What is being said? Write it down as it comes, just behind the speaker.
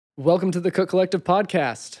Welcome to the Cook Collective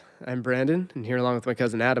podcast. I'm Brandon, and here along with my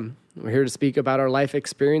cousin Adam, we're here to speak about our life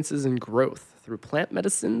experiences and growth through plant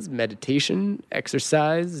medicines, meditation,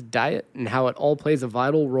 exercise, diet, and how it all plays a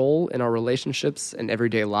vital role in our relationships and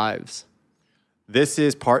everyday lives. This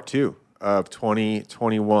is part 2 of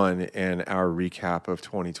 2021 and our recap of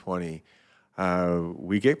 2020.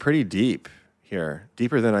 We get pretty deep here,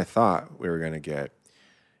 deeper than I thought we were going to get.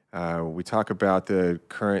 We talk about the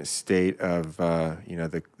current state of,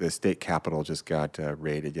 the state capitol just got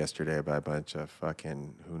raided yesterday by a bunch of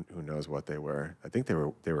fucking who knows what they were. I think they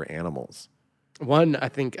were animals. One, I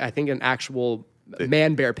think an actual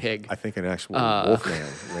man-bear pig. I think an actual wolf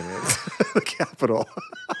man went into the capitol.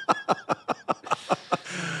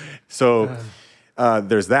 So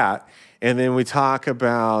there's that. And then we talk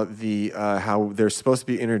about the how they're supposed to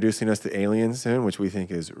be introducing us to aliens soon, which we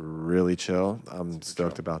think is really chill. I'm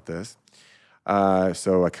stoked about this.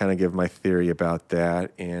 So I kind of give my theory about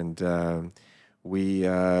that. And we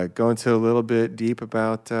go into a little bit deep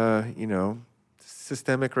about,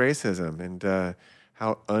 systemic racism and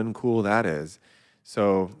how uncool that is.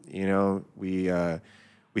 So,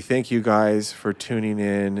 we thank you guys for tuning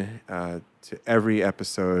in to every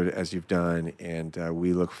episode as you've done, and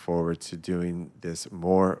we look forward to doing this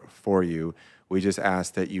more for you. We just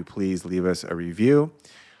ask that you please leave us a review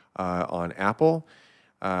on Apple,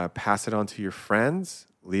 pass it on to your friends,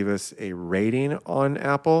 leave us a rating on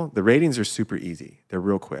Apple. The ratings are super easy. They're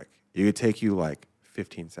real quick. It could take you like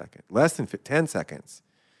 15 seconds, less than 10 seconds.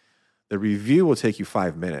 The review will take you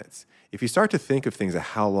 5 minutes. If you start to think of things of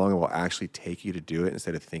how long it will actually take you to do it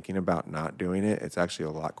instead of thinking about not doing it, it's actually a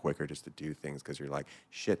lot quicker just to do things because you're like,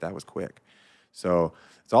 shit, that was quick. So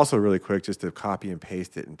it's also really quick just to copy and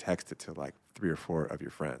paste it and text it to like 3 or 4 of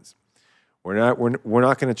your friends. We're not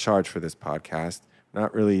going to charge for this podcast.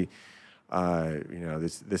 Not really.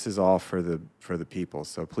 This is all for the people.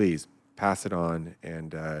 So please pass it on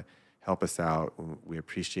and help us out. We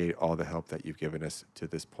appreciate all the help that you've given us to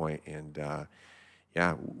this point, and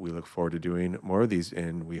we look forward to doing more of these,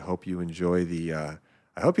 and we hope you enjoy the.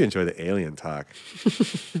 I hope you enjoy the alien talk.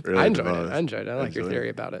 Really I enjoyed it. I like your theory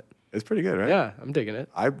about it. It's pretty good, right? Yeah, I'm digging it.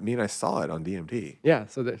 I mean, I saw it on DMT. Yeah,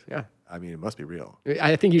 I mean, it must be real.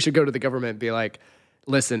 I think you should go to the government and be like,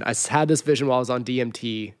 listen, I had this vision while I was on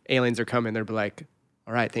DMT. Aliens are coming. They'll be like,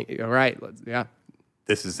 all right,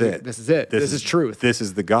 This is it. This is it. This is truth. This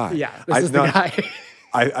is the guy. Yeah, this is the guy.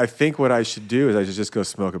 I think what I should do is I should just go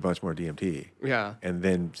smoke a bunch more DMT. Yeah. And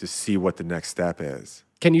then just see what the next step is.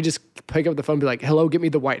 Can you just pick up the phone and be like, hello, get me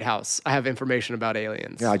the White House. I have information about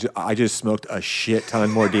aliens. Yeah, I just smoked a shit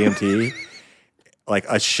ton more DMT. like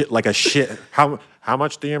a shit. How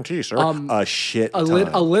much DMT, sir? A shit ton.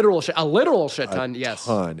 A literal shit ton, yes.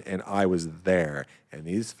 Ton. And I was there. And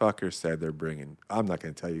these fuckers said they're bringing, I'm not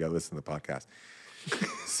going to tell you, you got to listen to the podcast.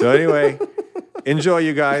 So anyway, enjoy,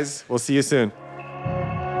 you guys. We'll see you soon.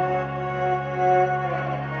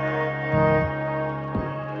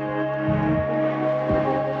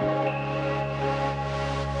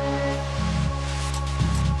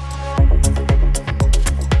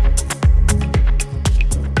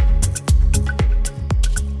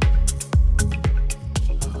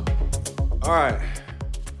 All right.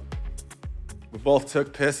 We both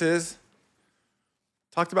took pisses.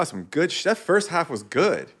 Talked about some good shit. That first half was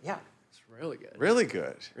good. Yeah, it's really good. Really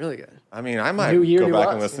good. Really good. I mean, I might New year, go new back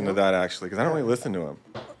us, and listen to that actually, because I don't really listen to him.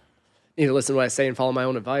 Need to listen to what I say and follow my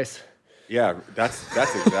own advice. Yeah, that's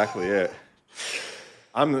exactly it.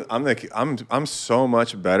 I'm so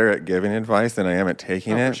much better at giving advice than I am at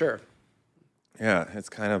taking it. For sure. Yeah, it's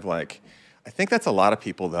kind of like, I think that's a lot of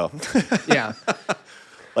people though. Yeah.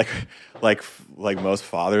 like most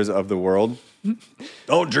fathers of the world.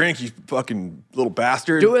 Don't drink, you fucking little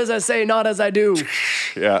bastard. Do as I say, not as I do.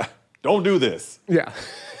 Yeah. Don't do this. Yeah.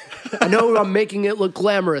 I know I'm making it look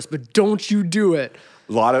glamorous, but don't you do it.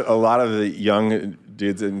 A lot of the young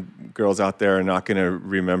dudes and girls out there are not going to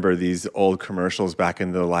remember these old commercials back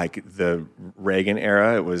in the Reagan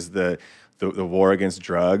era. It was the war against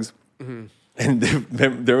drugs. Mm-hmm. And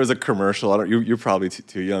there was a commercial. You're probably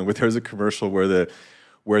too young, but there was a commercial where the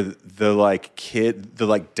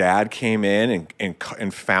dad came in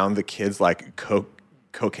and found the kids like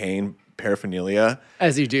cocaine paraphernalia,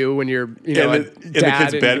 as you do when you're in the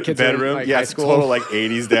kid's bedroom. Like yeah, it's total like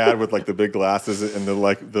 80s dad with like the big glasses and the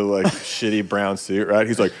shitty brown suit. Right?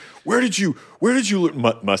 He's like, where did you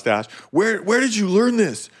mustache? Where did you learn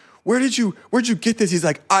this? Where'd you get this? He's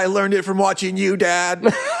like, I learned it from watching you, Dad.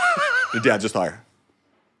 The dad's just like,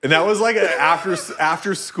 And that was like an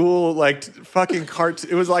after school like fucking cartoon.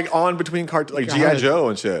 It was like on between cartoon like G.I. Joe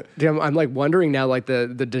and shit. Damn, I'm like wondering now, like the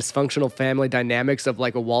dysfunctional family dynamics of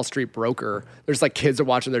like a Wall Street broker. There's like kids are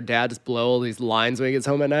watching their dad just blow all these lines when he gets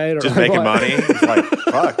home at night, or Just like making what? money. It's like,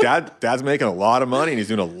 fuck, dad's making a lot of money and he's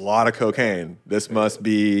doing a lot of cocaine. This must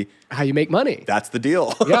be How you make money? that's the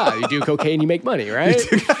deal. Yeah, you do cocaine, you make money, right?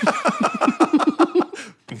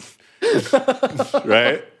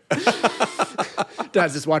 Right?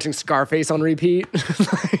 Dad's just watching Scarface on repeat.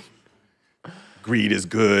 Greed is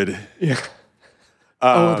good.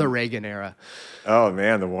 The Reagan era. Oh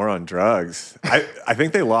man, the war on drugs. I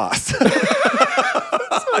think they lost.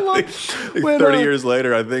 Like 30 years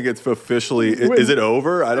later, I think it's officially. Is it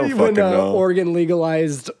over? I don't fucking know. Oregon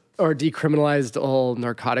legalized or decriminalized all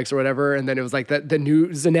narcotics or whatever, and then it was like the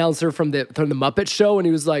news announcer from the Muppet Show, and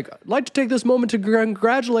he was like, "I'd like to take this moment to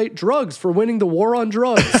congratulate drugs for winning the war on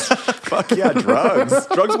drugs." Fuck yeah, drugs.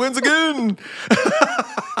 Drugs wins again.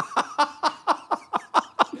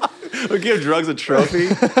 We'll give drugs a trophy.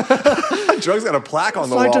 Drugs got a plaque on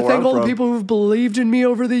the wall. I'd like to where thank I'm all the from. people who've believed in me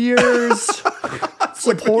over the years,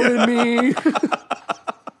 supported me.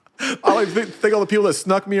 I like to thank all the people that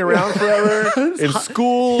snuck me around forever in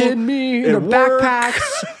school, Hid me in their work.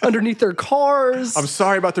 backpacks, underneath their cars. I'm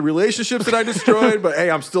sorry about the relationships that I destroyed, but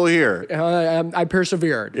hey, I'm still here. I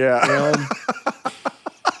persevered. Yeah. You know?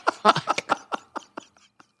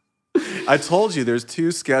 I told you there's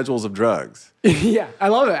two schedules of drugs. Yeah, I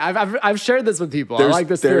love it. I've shared this with people. I like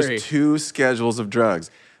this theory. There's two schedules of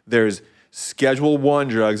drugs. There's Schedule 1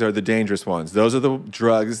 drugs are the dangerous ones. Those are the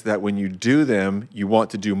drugs that when you do them, you want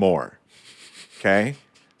to do more. Okay?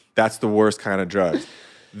 That's the worst kind of drugs.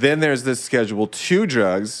 Then there's the Schedule 2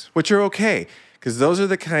 drugs, which are okay, because those are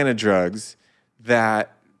the kind of drugs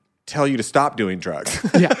that tell you to stop doing drugs.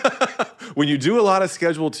 Yeah. When you do a lot of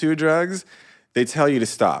Schedule 2 drugs, they tell you to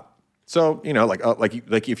stop. So, you know,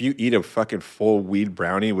 like if you eat a fucking full weed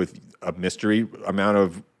brownie with a mystery amount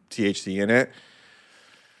of THC in it,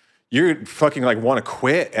 you're fucking like want to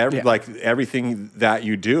quit like everything that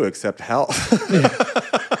you do except health.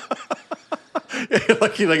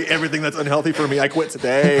 like everything that's unhealthy for me, I quit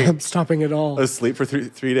today. I'm stopping it all. I was asleep for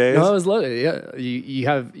three days. No, I was loaded. Yeah, you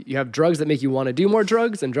have drugs that make you want to do more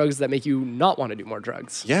drugs, and drugs that make you not want to do more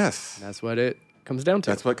drugs. Yes. That's what it comes down to.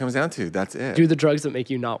 That's what it comes down to. That's it. Do the drugs that make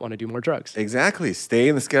you not want to do more drugs. Exactly. Stay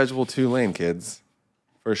in the Schedule 2 lane, kids.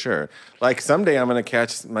 For sure. Like someday I'm going to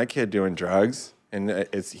catch my kid doing drugs. And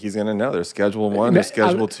he's gonna know there's Schedule 1, there's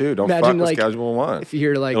Schedule 2. Don't fuck with Schedule 1. If you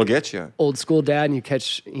hear like it'll get you. Old school dad, and you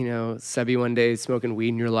catch Sebi one day smoking weed,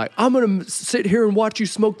 and you're like, I'm gonna sit here and watch you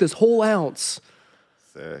smoke this whole ounce.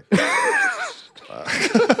 Sick.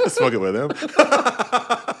 Smoke it with him.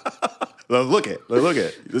 Look it.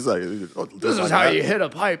 This is How you hit a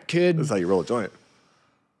pipe, kid. This is how you roll a joint.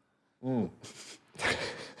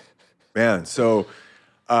 Man, so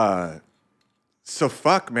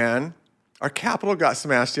fuck, man. Our Capitol got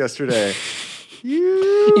smashed yesterday.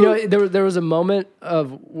 There was a moment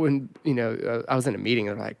of when I was in a meeting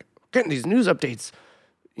and they're like getting these news updates.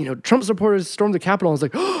 Trump supporters stormed the Capitol. I was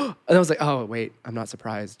like, and I was like, oh wait, I'm not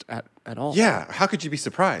surprised at all. Yeah, how could you be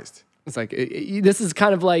surprised? It's like this is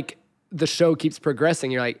kind of like the show keeps progressing.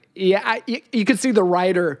 You're like, you could see the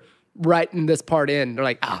writer writing this part in. They're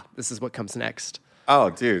like, this is what comes next. Oh,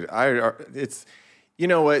 dude, it's you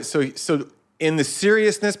know what? So in the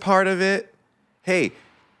seriousness part of it, hey,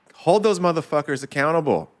 hold those motherfuckers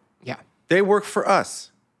accountable. Yeah. They work for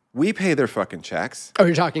us. We pay their fucking checks. Oh,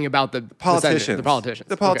 you're talking about the Politicians. The politicians.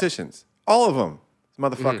 The politicians. Okay. All of them.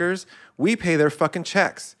 Motherfuckers. Mm-hmm. We pay their fucking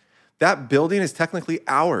checks. That building is technically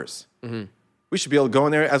ours. Mm-hmm. We should be able to go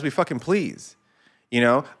in there as we fucking please.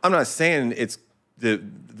 I'm not saying it's the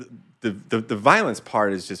violence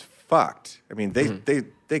part is just fucked. I mean, they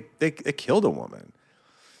killed a woman.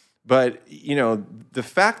 But, the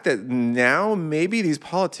fact that now maybe these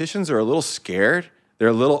politicians are a little scared, they're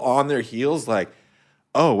a little on their heels, like,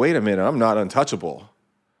 oh, wait a minute, I'm not untouchable.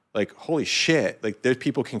 Like, holy shit. Like, there's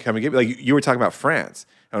people can come and get me. Like, you were talking about France.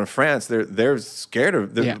 And in France, they're scared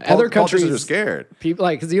of other countries are scared. People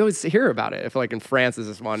because you always hear about it. I feel like in France is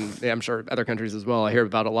this one. I'm sure other countries as well. I hear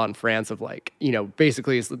about it a lot in France of like,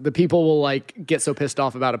 basically the people will like get so pissed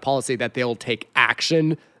off about a policy that they'll take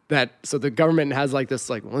action. So the government has like this,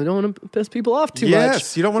 like, well, I don't want to piss people off too much.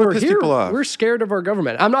 Yes, you don't want to piss people off. We're scared of our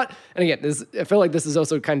government. I'm not, and again, I feel like this is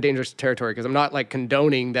also kind of dangerous territory because I'm not like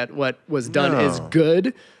condoning that what was done is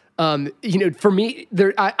good. For me,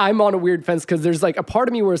 I'm on a weird fence because there's like a part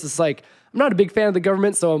of me where it's just like, I'm not a big fan of the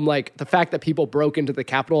government. So I'm like, the fact that people broke into the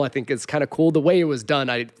Capitol, I think is kind of cool. The way it was done,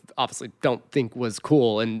 I obviously don't think was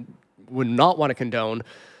cool and would not want to condone.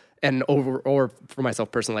 and or for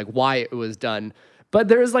myself personally, like why it was done. But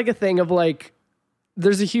there's like a thing of like,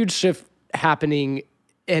 there's a huge shift happening,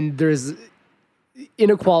 and there's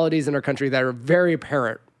inequalities in our country that are very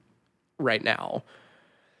apparent right now.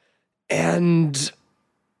 And,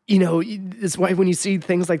 you know, it's why when you see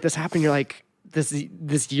things like this happen, you're like,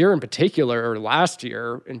 this year in particular, or last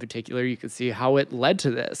year in particular, you could see how it led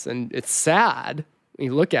to this. And it's sad when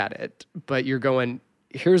you look at it, but you're going,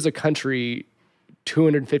 here's a country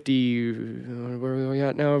 250, where are we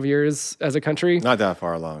at now of years as a country? Not that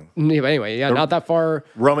far along. Yeah, but anyway, not that far.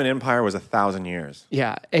 Roman Empire was 1,000 years.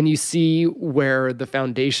 Yeah, and you see where the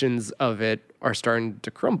foundations of it are starting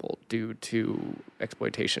to crumble due to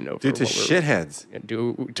exploitation over Due to shitheads.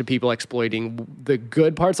 Due to people exploiting the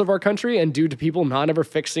good parts of our country, and due to people not ever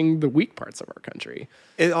fixing the weak parts of our country.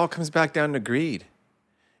 It all comes back down to greed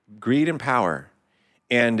and power.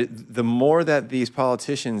 And the more that these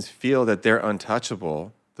politicians feel that they're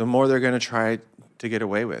untouchable, the more they're going to try to get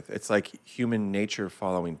away with. It's like human nature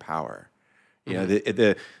following power. You know,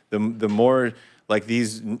 the more like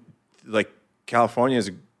these, like California is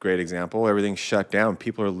a great example. Everything's shut down.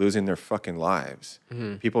 People are losing their fucking lives.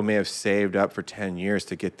 People may have saved up for 10 years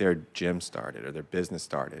to get their gym started or their business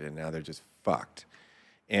started, and now they're just fucked.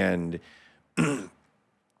 And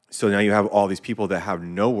so now you have all these people that have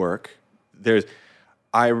no work.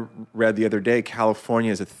 I read the other day,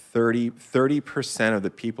 California is 30% of the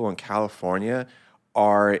people in California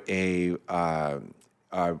are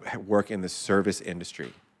work in the service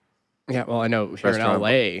industry. Yeah, well, I know here in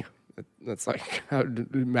LA, that's like, I would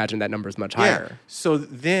imagine that number is much higher. Yeah. So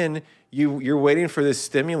then you're waiting for this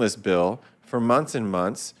stimulus bill for months and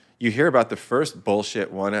months. You hear about the first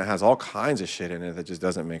bullshit one that has all kinds of shit in it that just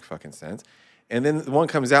doesn't make fucking sense. And then one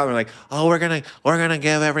comes out and they're like, oh, we're gonna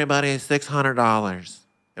give everybody $600,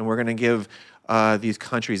 and we're gonna give these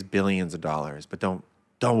countries billions of dollars. But don't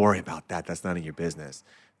worry about that. That's none of your business.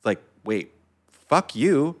 It's like, wait, fuck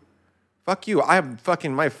you. I have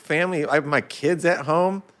fucking my family. I have my kids at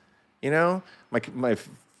home. You know, I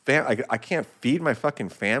can't feed my fucking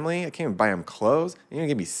family. I can't even buy them clothes. You're gonna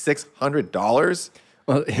give me $600?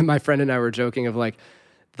 Well, my friend and I were joking of like,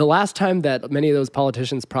 the last time that many of those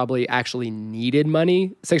politicians probably actually needed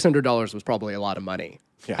money, $600 was probably a lot of money.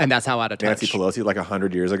 Yeah. And that's how out of touch. Nancy Pelosi, like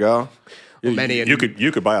 100 years ago. Well,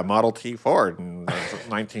 you could buy a Model T Ford in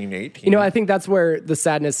 1918. You know, I think that's where the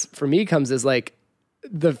sadness for me comes, is like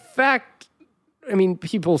the fact, I mean,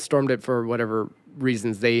 people stormed it for whatever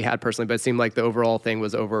reasons they had personally, but it seemed like the overall thing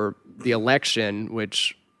was over the election,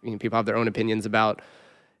 which, you know, people have their own opinions about.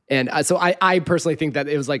 And so I personally think that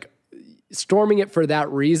it was like, storming it for that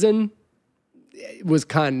reason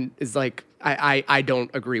is like, I don't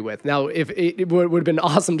agree with. Now, if it would have been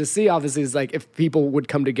awesome to see, obviously, is like if people would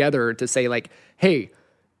come together to say like, hey,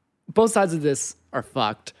 both sides of this are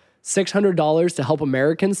fucked. $600 to help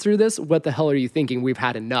Americans through this? What the hell are you thinking? We've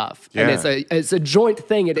had enough. Yeah. And it's a joint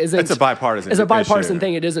thing. It isn't. It's a bipartisan. It's a bipartisan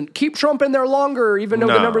thing. It isn't keep Trump in there longer, even though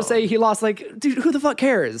the numbers say he lost. Like, dude, who the fuck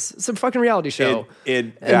cares? It's a fucking reality show.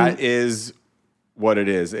 That is what it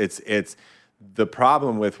is. It's the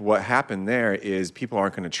problem with what happened there is people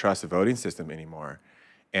aren't going to trust the voting system anymore.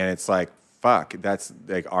 And it's like, fuck, that's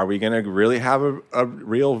like, are we going to really have a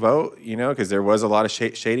real vote? You know, because there was a lot of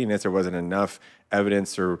shadiness. There wasn't enough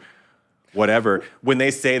evidence or whatever. When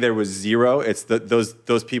they say there was zero, it's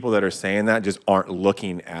those people that are saying that just aren't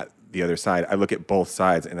looking at the other side. I look at both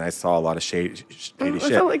sides, and I saw a lot of shady shit. I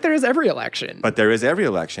feel like there is every election. But there is every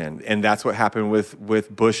election, and that's what happened with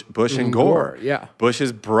Bush and Gore. Yeah,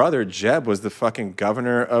 Bush's brother Jeb was the fucking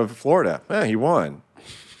governor of Florida. He won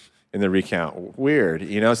in the recount. Weird,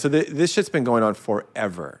 you know. So this shit's been going on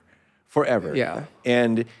forever. Yeah,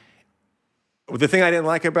 and the thing I didn't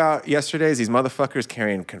like about yesterday is these motherfuckers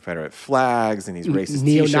carrying Confederate flags and these racist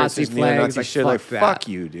neo-Nazi t-shirts, flags, neo-Nazi shit. Like, fuck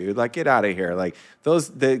you, dude. Like, get out of here. Like,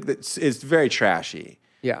 it's very trashy.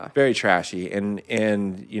 Yeah, very trashy.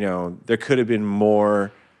 And you know, there could have been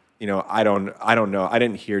more. You know, I don't know. I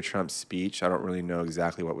didn't hear Trump's speech. I don't really know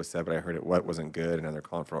exactly what was said, but I heard what wasn't good, and now they're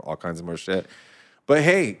calling for all kinds of more shit. But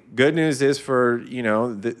hey, good news is for, you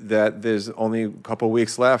know, that there's only a couple of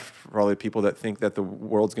weeks left for all the people that think that the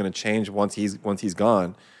world's going to change once he's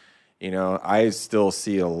gone. You know, I still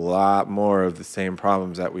see a lot more of the same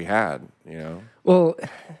problems that we had, you know. Well,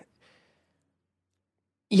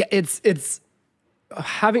 yeah, it's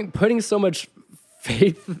putting so much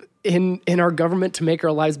faith in our government to make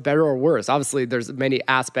our lives better or worse. Obviously, there's many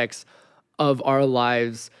aspects of our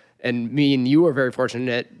lives. And me and you are very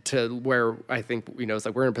fortunate to where I think, you know, it's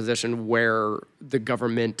like we're in a position where the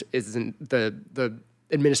government isn't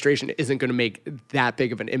administration isn't going to make that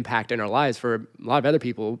big of an impact in our lives. For a lot of other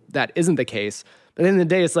people, that isn't the case. But at the end of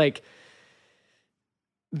the day, it's like,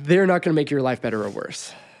 they're not going to make your life better or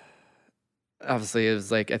worse. Obviously, it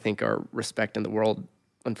was like, I think our respect in the world,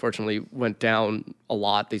 unfortunately, went down a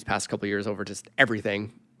lot these past couple of years over just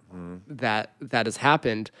everything that has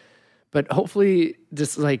happened. But hopefully,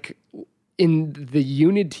 just like in the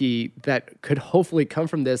unity that could hopefully come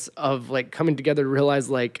from this, of like coming together to realize,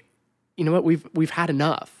 like, you know what, we've had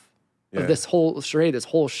enough of this whole charade, this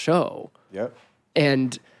whole show. Yep.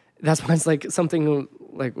 And that's why it's like something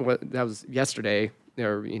like what that was yesterday,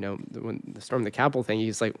 or, you know, when the storm the Capitol thing,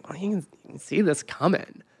 he's like, well, you can see this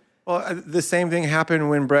coming. Well, the same thing happened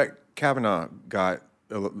when Brett Kavanaugh got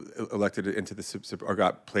elected into or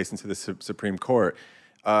got placed into the Supreme Court.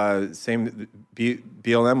 BLM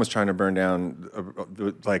was trying to burn down,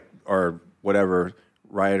 or whatever,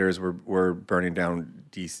 rioters were burning down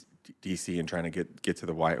DC and trying to get to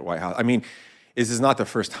the White House. I mean, this is not the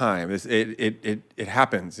first time. It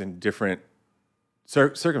happens in different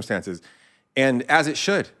circumstances, and as it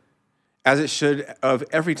should of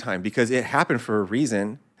every time, because it happened for a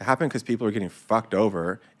reason. It happened because people are getting fucked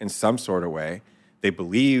over in some sort of way. They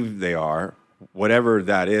believe they are, whatever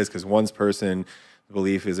that is, because one person's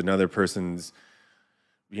belief is another person's,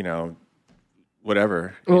 you know,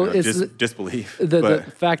 whatever. Well, it's disbelief. The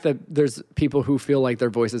fact that there's people who feel like their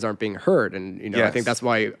voices aren't being heard. And, you know, Yes. I think that's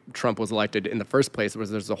why Trump was elected in the first place, was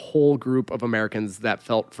there's a whole group of Americans that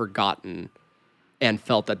felt forgotten and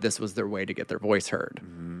felt that this was their way to get their voice heard.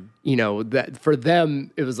 Mm-hmm. You know, that for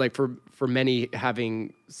them, it was like for many,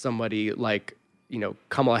 having somebody like, you know,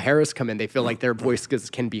 Kamala Harris come in, they feel like their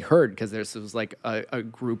voices can be heard, because this was like a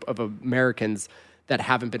group of Americans that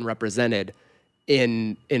haven't been represented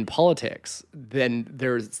in politics. Then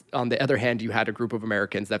there's, on the other hand, you had a group of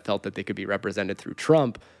Americans that felt that they could be represented through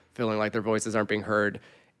Trump, feeling like their voices aren't being heard.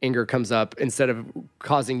 Anger comes up instead of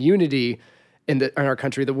causing unity in our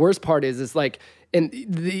country. The worst part is like, and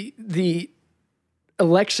the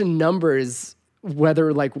election numbers,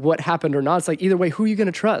 whether like what happened or not, it's like, either way, who are you going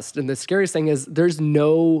to trust? And the scariest thing is there's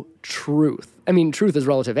no truth. I mean, truth is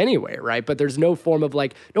relative anyway, right? But there's no form of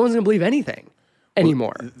like, no one's going to believe anything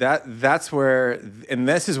anymore. That's where, and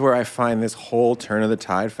this is where I find this whole turn of the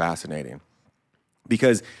tide fascinating.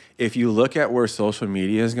 Because if you look at where social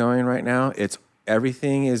media is going right now,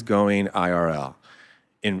 everything is going IRL,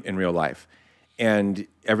 in real life. And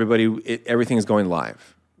everything is going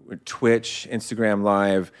live. Twitch, Instagram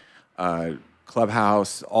Live,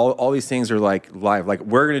 Clubhouse, all these things are like live. Like,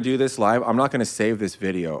 we're going to do this live. I'm not going to save this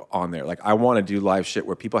video on there. Like, I want to do live shit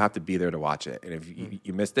where people have to be there to watch it. And if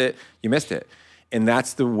you missed it, you missed it. And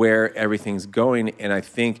that's where everything's going. And I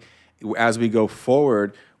think as we go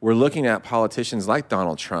forward, we're looking at politicians like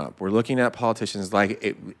Donald Trump. We're looking at politicians like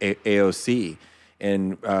AOC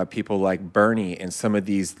and people like Bernie and some of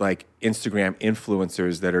these like Instagram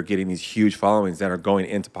influencers that are getting these huge followings that are going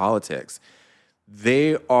into politics.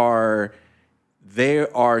 They're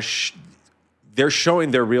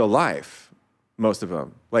showing their real life, most of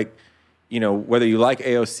them. Like, you know, whether you like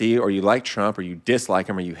AOC or you like Trump or you dislike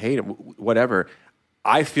him or you hate him, whatever,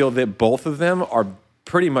 I feel that both of them are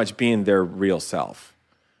pretty much being their real self.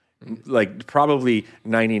 Like, probably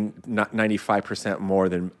 95% more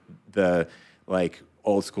than the like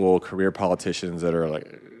old school career politicians that are like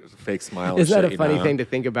fake smile. Isn't that a funny thing to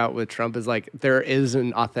think about with Trump? Is like, there is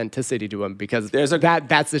an authenticity to him, because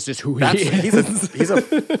that's just who he is. He's a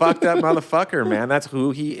fucked up motherfucker, man. That's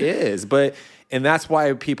who he is. And that's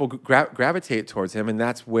why people gravitate towards him. And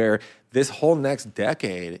that's where this whole next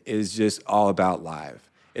decade is just all about live.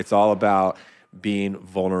 It's all about being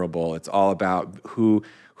vulnerable. It's all about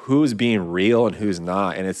who's being real and who's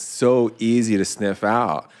not. And it's so easy to sniff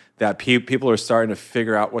out that people are starting to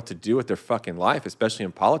figure out what to do with their fucking life, especially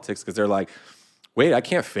in politics, because they're like, wait, I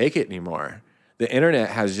can't fake it anymore. The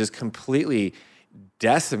internet has just completely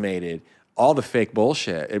decimated all the fake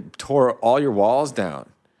bullshit. It tore all your walls down,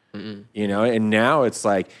 you know? And now it's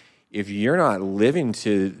like, if you're not living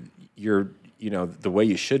to your, you know, the way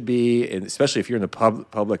you should be, and especially if you're in the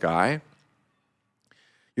public eye,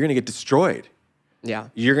 you're going to get destroyed. Yeah.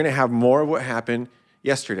 You're going to have more of what happened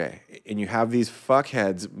yesterday. And you have these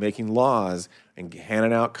fuckheads making laws and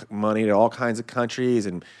handing out money to all kinds of countries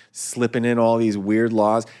and slipping in all these weird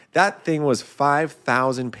laws. That thing was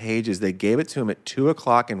 5,000 pages. They gave it to him at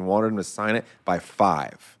 2:00 and wanted him to sign it by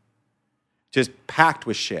 5. Just packed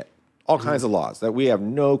with shit. All kinds of laws that we have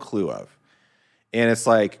no clue of. And it's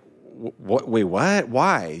like, wait, what?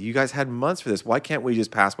 Why? You guys had months for this. Why can't we just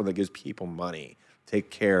pass one that gives people money? Take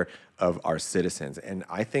care of our citizens. And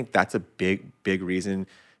I think that's a big reason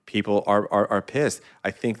people are pissed. I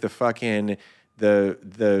think the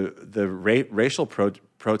racial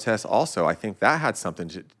protests also, I think that had something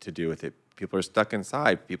to do with it. People are stuck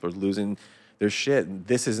inside. People are losing their shit.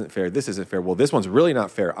 This isn't fair. This isn't fair. Well, this one's really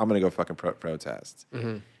not fair. I'm gonna go fucking protest.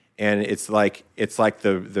 Mm-hmm. And it's like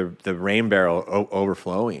the rain barrel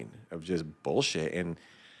overflowing of just bullshit. And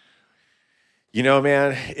you know,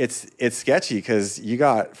 man, it's sketchy because you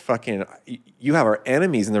have our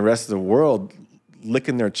enemies in the rest of the world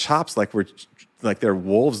licking their chops like they're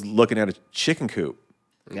wolves looking at a chicken coop.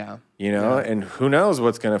 Yeah. You know, and who knows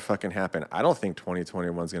what's going to fucking happen. I don't think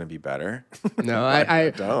 2021 is going to be better. No,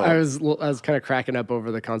 I was kind of cracking up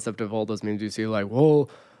over the concept of all those memes you see, like, well,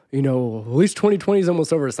 you know, at least 2020 is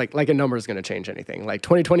almost over. It's like a number is going to change anything. Like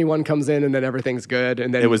 2021 comes in and then everything's good.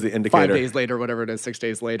 And then it was the indicator. 5 days later, whatever it is, 6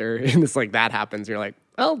 days later, and it's like that happens. You're like,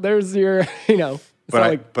 well, there's your, you know.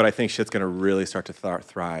 But I think shit's going to really start to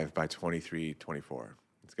thrive by 23, 24.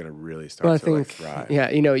 It's going to really start to thrive. Yeah,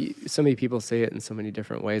 you know, so many people say it in so many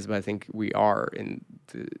different ways, but I think we are in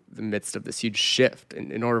the midst of this huge shift.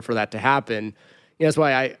 And in order for that to happen, you know, that's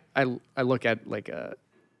why I look at like a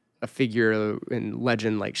figure in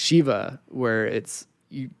legend like Shiva, where it's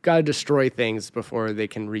you got to destroy things before they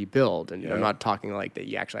can rebuild. And I'm not talking like that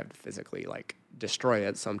you actually have to physically like destroy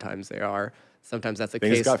it. Sometimes they are. Sometimes that's the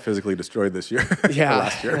case. Things got physically destroyed this year. Yeah,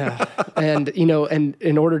 last year. Yeah. And you know, and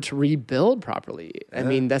in order to rebuild properly, I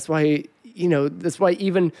mean, that's why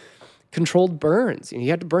even controlled burns. You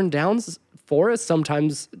have to burn down forests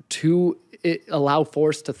sometimes to allow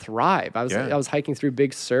forests to thrive. I was hiking through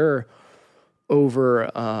Big Sur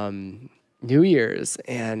over New Year's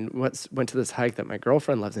and went to this hike that my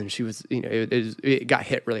girlfriend loves, and she was, you know, it got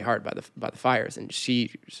hit really hard by the fires, and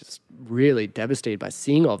she was just really devastated by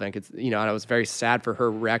seeing all that. You know, and I was very sad for her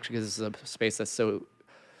reaction because this is a space that's so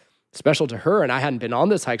special to her, and I hadn't been on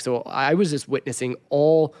this hike, so I was just witnessing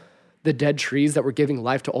all the dead trees that were giving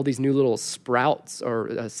life to all these new little sprouts or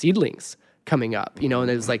seedlings coming up, you know, and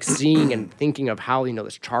it was like seeing and thinking of how, you know,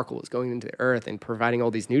 this charcoal is going into the earth and providing all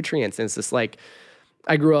these nutrients. And it's just like,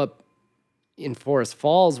 I grew up in Forest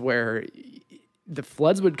Falls where the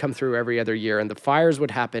floods would come through every other year and the fires would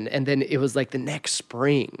happen. And then it was like the next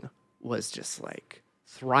spring was just like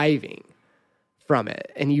thriving from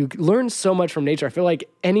it. And you learn so much from nature. I feel like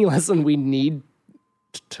any lesson we need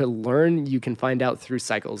to learn, you can find out through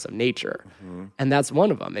cycles of nature. Mm-hmm. And that's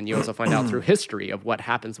one of them. And you also find out through history of what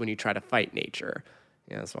happens when you try to fight nature.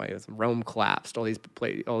 You know, that's why Rome collapsed. All these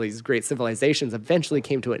great civilizations eventually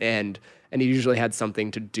came to an end, and it usually had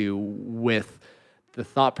something to do with the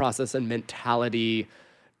thought process and mentality,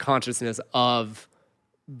 consciousness of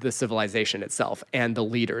the civilization itself and the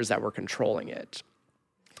leaders that were controlling it.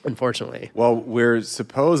 Unfortunately. Well, we're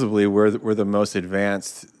the most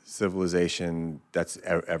advanced civilization that's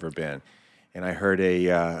ever been, and I heard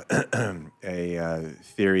a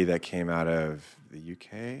theory that came out of the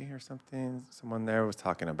UK or something. Someone there was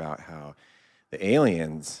talking about how the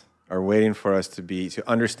aliens are waiting for us to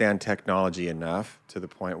understand technology enough to the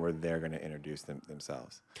point where they're going to introduce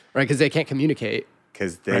themselves. Right, because they can't communicate.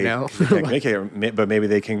 Because they can't communicate, but maybe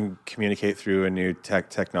they can communicate through a new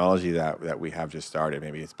technology that we have just started.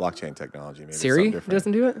 Maybe it's blockchain technology. Maybe Siri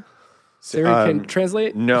doesn't do it? Siri can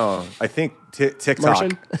translate? No, I think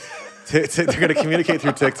TikTok. They're going to communicate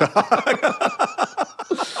through TikTok.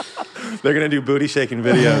 They're going to do booty shaking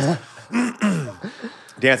videos.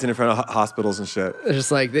 Dancing in front of hospitals and shit. It's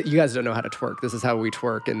just like, you guys don't know how to twerk. This is how we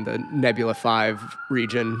twerk in the Nebula 5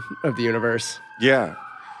 region of the universe. Yeah.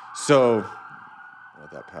 So,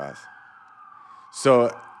 let that pass.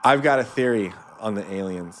 So, I've got a theory on the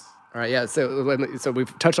aliens. All right, yeah. So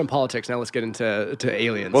we've touched on politics. Now let's get into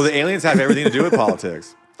aliens. Well, the aliens have everything to do with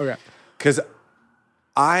politics. Okay. Because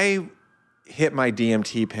I hit my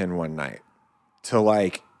DMT pin one night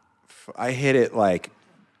I hit it like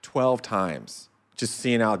 12 times, just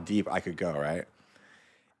seeing how deep I could go, right?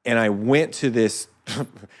 And I went to this,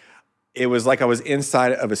 it was like I was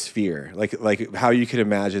inside of a sphere, like how you could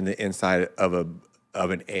imagine the inside of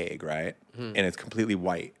an egg, right? And it's completely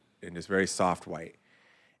white and it's very soft white.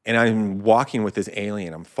 And I'm walking with this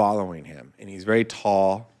alien. I'm following him. And he's very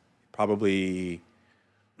tall, probably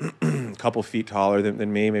a couple feet taller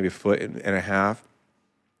than me, maybe a foot and a half.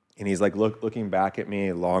 And he's like looking back at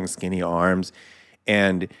me, long, skinny arms.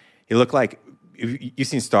 And he looked like, you've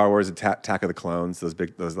seen Star Wars Attack of the Clones,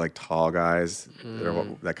 those like tall guys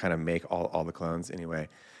that kind of make all the clones anyway.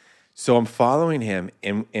 So I'm following him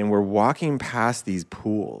and we're walking past these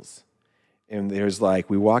pools. And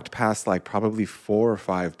we walked past like probably 4 or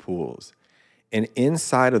 5 pools. And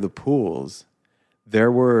inside of the pools,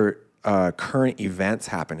 there were current events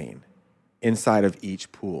happening inside of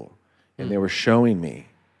each pool. And they were showing me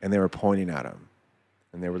and they were pointing at them.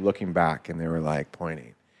 And they were looking back and they were like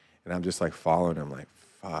pointing. And I'm just like following them like,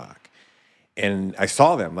 fuck. And I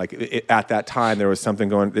saw them like at that time, there was something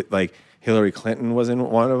going, like Hillary Clinton was in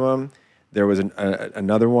one of them. There was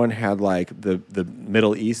another one had like the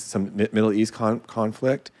Middle East, some Middle East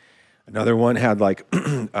conflict. Another one had like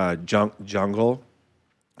jungle,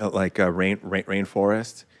 like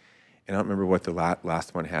rainforest. And I don't remember what the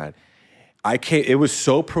last one had. It was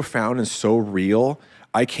so profound and so real.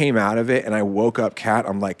 I came out of it and I woke up Kat.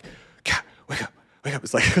 I'm like, Kat, wake up.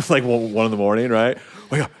 It's like 1 in the morning, right?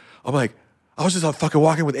 Wake up. I'm like, I was just fucking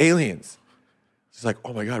walking with aliens. She's like,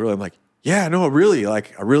 oh my God, really? I'm like, yeah, no, really.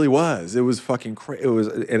 Like, I really was. It was fucking crazy. It was,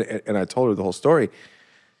 and I told her the whole story.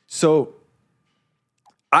 So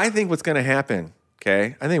I think what's going to happen,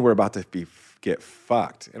 okay? I think we're about to get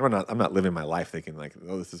fucked. And I'm not living my life thinking like,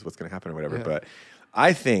 oh, this is what's going to happen or whatever. Yeah. But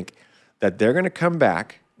I think that they're going to come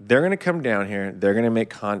back. They're going to come down here. They're going to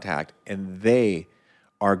make contact. And they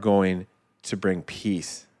are going to bring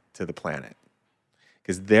peace to the planet.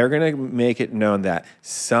 Because they're going to make it known that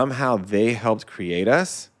somehow they helped create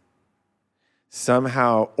us.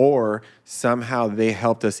 Somehow they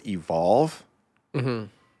helped us evolve. Mm-hmm.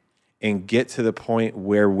 And get to the point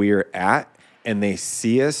where we're at, and they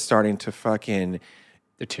see us starting to fucking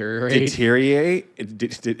deteriorate,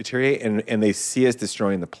 and they see us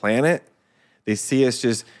destroying the planet. They see us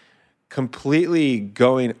just completely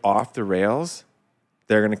going off the rails.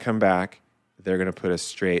 They're going to come back. They're going to put us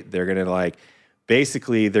straight. They're going to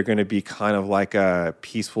basically, they're going to be kind of like a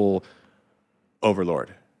peaceful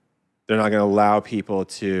overlord. They're not going to allow people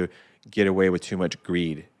to get away with too much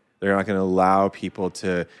greed. They're not going to allow people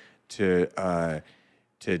to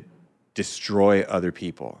destroy other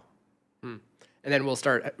people. And then we'll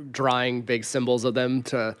start drawing big symbols of them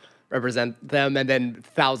to represent them. And then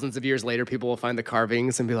thousands of years later, people will find the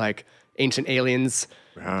carvings and be like, ancient aliens,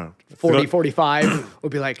 45, will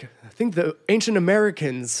be like, I think the ancient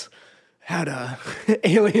Americans had a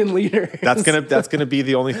alien leader. That's gonna be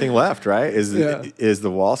the only thing left, right? Is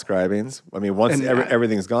the wall scribings. I mean, once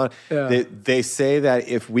everything's gone, they say that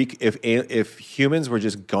if humans were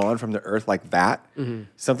just gone from the earth like that,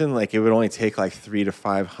 something like it would only take like 300 to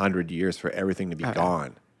 500 years for everything to be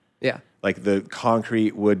gone. Yeah. Like the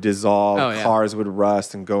concrete would dissolve, cars would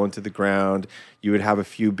rust and go into the ground. You would have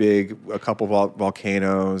a couple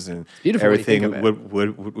volcanoes, and everything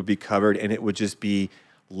would be covered, and it would just be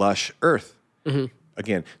lush earth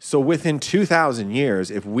again. So within 2,000 years,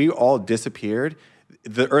 if we all disappeared,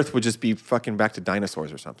 the earth would just be fucking back to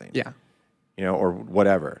dinosaurs or something. Yeah. Or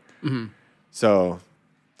whatever. So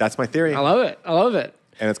that's my theory. I love it.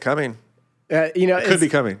 And it's coming. It could be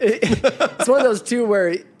coming. It's one of those two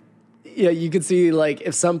where you could see like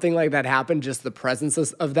if something like that happened, just the presence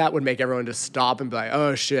of that would make everyone just stop and be like,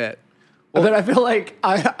 oh shit. Well, but then I feel like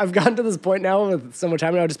I've gotten to this point now with so much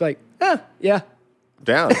time now, I'll just be like, yeah.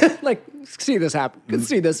 Down. Like, see this happen. Could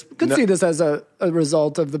see this as a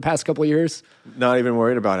result of the past couple of years. Not even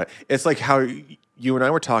worried about it. It's like how you and I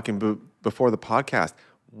were talking before the podcast.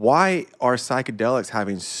 Why are psychedelics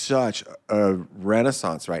having such a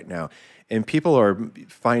renaissance right now? And people are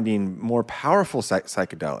finding more powerful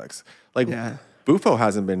psychedelics. Like, Bufo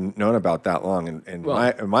hasn't been known about that long. And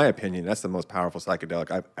in my opinion, that's the most powerful psychedelic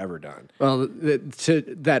I've ever done. Well,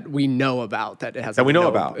 that we know about, that it hasn't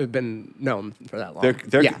been known for that long.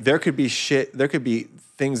 There could be shit. There could be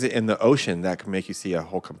things in the ocean that could make you see a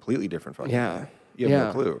whole completely different fucking thing. You have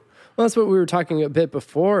no clue. Well, that's what we were talking a bit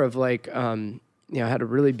before of like, I had a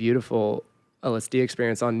really beautiful LSD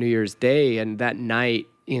experience on New Year's Day. And that night,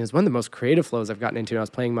 it was one of the most creative flows I've gotten into. I was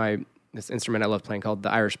playing this instrument I love playing called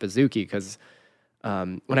the Irish bouzouki, because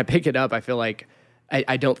when I pick it up, I feel like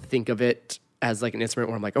I don't think of it as like an instrument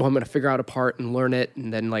where I'm like, oh, I'm going to figure out a part and learn it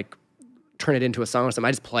and then like turn it into a song or something.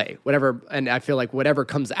 I just play whatever. And I feel like whatever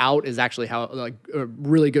comes out is actually a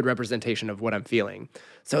really good representation of what I'm feeling.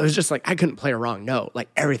 So it was just like, I couldn't play a wrong note. Like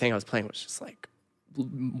everything I was playing was just like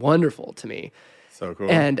wonderful to me. So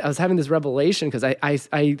cool. And I was having this revelation because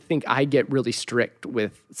I think I get really strict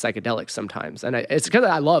with psychedelics sometimes. And it's because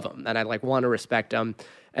I love them and I like want to respect them.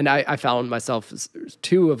 And I found myself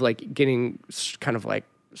too of like getting kind of like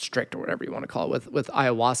strict or whatever you want to call it with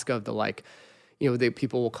ayahuasca, of the like, the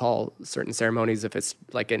people will call certain ceremonies, if it's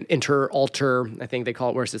like an inter-altar, I think they call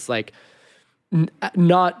it, where it's just like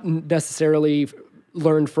not necessarily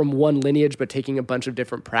learned from one lineage, but taking a bunch of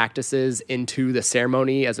different practices into the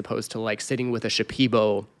ceremony, as opposed to like sitting with a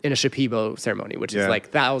shipibo ceremony, which is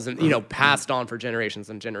like passed on for generations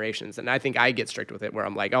and generations. And I think I get strict with it, where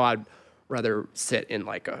I'm like, oh, I'd rather sit in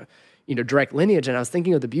like a direct lineage. And I was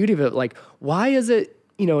thinking of the beauty of it, like, why is it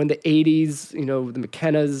in the 80s, the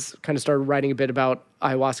McKennas kind of started writing a bit about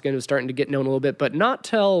ayahuasca and it was starting to get known a little bit, but not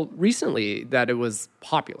till recently that it was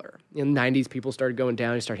popular. In the 90s, people started going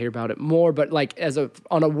down, you start hearing about it more, but like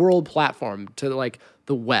on a world platform to like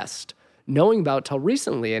the West, knowing about till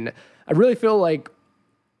recently. And I really feel like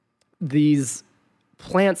these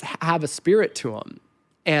plants have a spirit to them,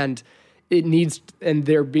 and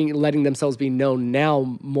they're letting themselves be known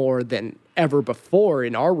now more than ever before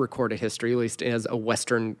in our recorded history, at least as a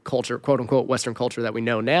Western culture, quote unquote Western culture that we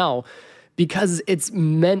know now, because it's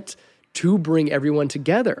meant to bring everyone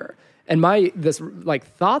together. And this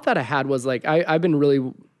thought that I had was like, I've been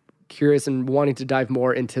really curious and wanting to dive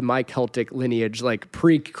more into my Celtic lineage, like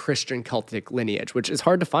pre-Christian Celtic lineage, which is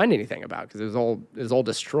hard to find anything about because it was all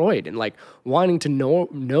destroyed, and like wanting to know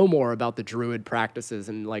more about the Druid practices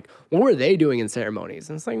and like what were they doing in ceremonies.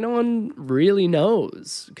 And it's like no one really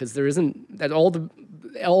knows because there isn't that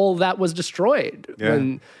all that was destroyed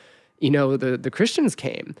when the Christians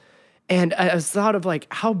came. And I thought of like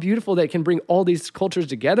how beautiful that can bring all these cultures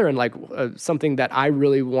together, and like something that I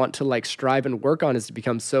really want to like strive and work on is to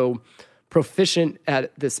become so proficient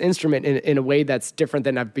at this instrument in a way that's different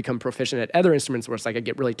than I've become proficient at other instruments, where it's like I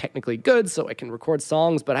get really technically good so I can record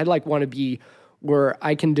songs, but I'd like want to be where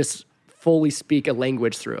I can just fully speak a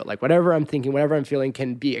language through it. Like whatever I'm thinking, whatever I'm feeling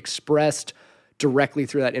can be expressed directly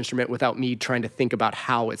through that instrument without me trying to think about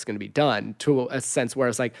how it's going to be done, to a sense where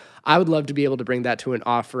it's like, I would love to be able to bring that to an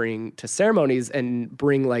offering to ceremonies and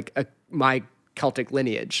bring like my Celtic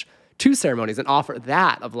lineage to ceremonies and offer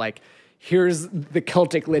that of like, here's the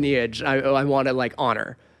Celtic lineage I want to like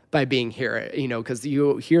honor by being here, because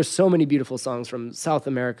you hear so many beautiful songs from South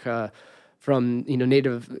America, from,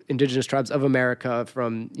 native indigenous tribes of America,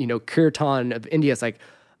 from, Kirtan of India. It's like,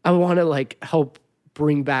 I want to like help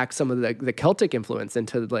bring back some of the Celtic influence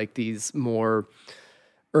into like these more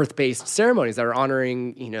earth-based ceremonies that are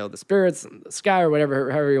honoring, the spirits and the sky or whatever,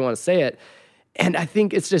 however you want to say it. And I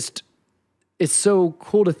think it's so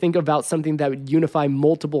cool to think about something that would unify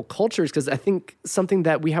multiple cultures, because I think something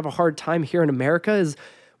that we have a hard time here in America is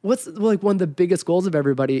what's like one of the biggest goals of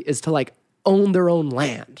everybody is to like own their own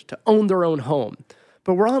land, to own their own home.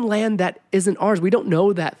 But we're on land that isn't ours. We don't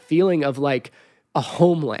know that feeling of like a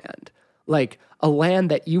homeland, like a land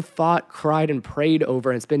that you fought, cried, and prayed over,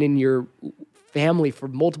 and it's been in your family for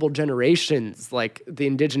multiple generations, like the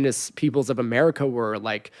indigenous peoples of America were,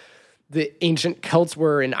 like the ancient Celts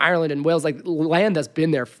were in Ireland and Wales, like land that's been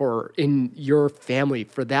there in your family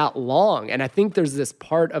for that long. And I think there's this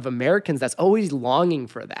part of Americans that's always longing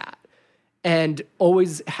for that and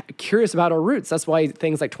always curious about our roots. That's why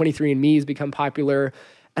things like 23andMe has become popular.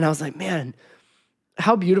 And I was like, man,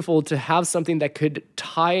 how beautiful to have something that could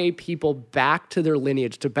tie people back to their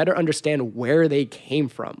lineage to better understand where they came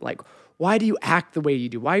from. Like, why do you act the way you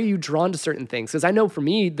do? Why are you drawn to certain things? Because I know for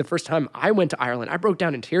me, the first time I went to Ireland, I broke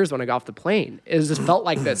down in tears when I got off the plane. It just felt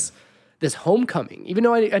like this homecoming. Even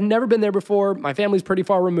though I'd never been there before, my family's pretty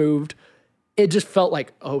far removed. It just felt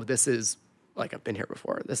like, oh, this is like I've been here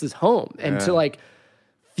before. This is home. And to like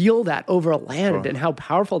feel that over a land and how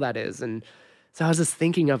powerful that is. And so I was just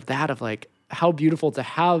thinking of that, of like, how beautiful to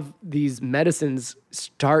have these medicines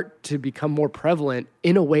start to become more prevalent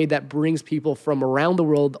in a way that brings people from around the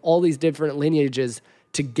world, all these different lineages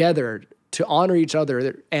together to honor each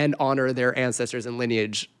other and honor their ancestors and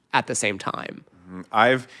lineage at the same time.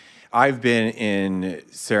 I've been in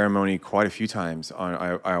ceremony quite a few times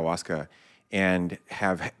on ayahuasca and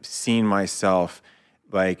have seen myself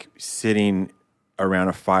like sitting around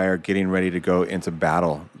a fire, getting ready to go into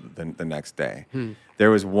battle the next day. There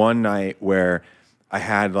was one night where I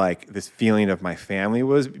had like this feeling of my family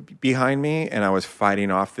was behind me, and I was fighting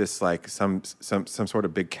off this like some sort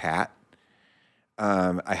of big cat.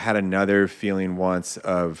 I had another feeling once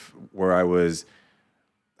of where I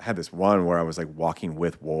had this one where I was like walking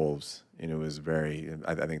with wolves, and it was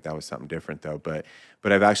I think that was something different though. But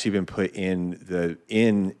I've actually been put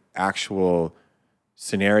in actual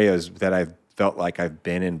scenarios that I've felt like I've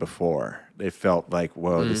been in before. It felt like,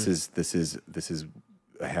 whoa, this is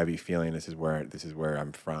a heavy feeling. This is where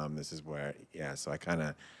I'm from. So I kind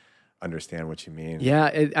of understand what you mean.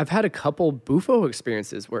 Yeah, I've had a couple Bufo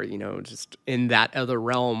experiences where, just in that other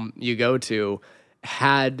realm you go to,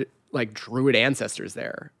 had like Druid ancestors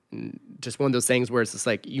there. And just one of those things where it's just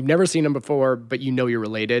like, you've never seen them before, but you're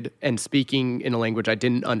related, and speaking in a language I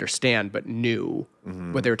didn't understand, but knew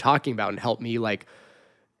what they were talking about, and helped me like,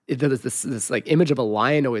 there was this like image of a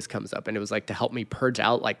lion always comes up, and it was like to help me purge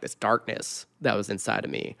out like this darkness that was inside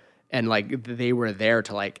of me. And like they were there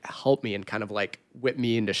to like help me and kind of like whip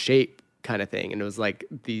me into shape kind of thing. And it was like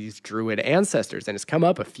these Druid ancestors, and it's come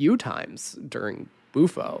up a few times during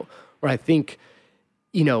Bufo where I think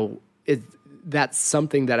you know, that's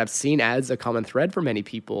something that I've seen as a common thread for many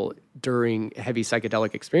people during heavy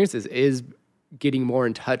psychedelic experiences is getting more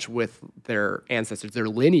in touch with their ancestors, their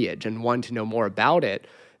lineage, and wanting to know more about it.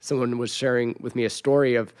 Someone was sharing with me a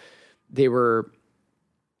story of they were,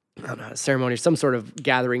 I don't know, a ceremony, some sort of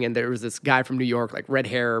gathering, and there was this guy from New York, like red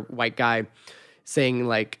hair, white guy, saying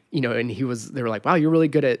like, you know, and they were like, wow, you're really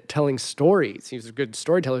good at telling stories. He was a good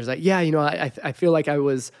storyteller. He's like, yeah, you know, I feel like I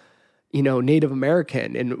was, you know, Native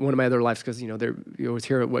American in one of my other lives because, you know, you always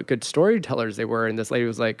hear what good storytellers they were. And this lady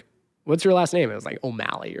was like, what's your last name? It was like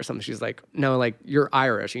O'Malley or something. She's like, no, like you're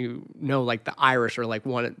Irish. You know, like the Irish are like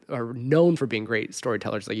are known for being great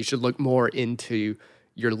storytellers. Like you should look more into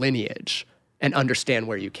your lineage and understand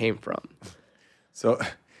where you came from. So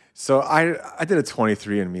I did a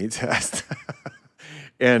 23andMe test,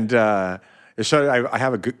 and it showed I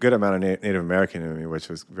have a good amount of Native American in me, which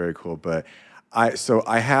was very cool. But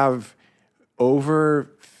I have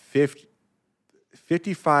over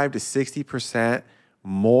 55 to 60%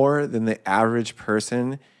 more than the average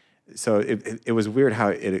person. So it was weird how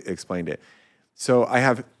it explained it. So I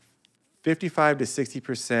have 55 to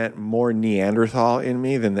 60% more Neanderthal in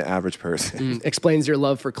me than the average person. Explains your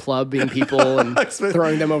love for clubbing people and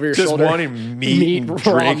throwing them over your just shoulder. Just wanting meat and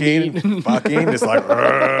drinking, and fucking. Just like,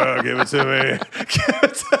 give it to me.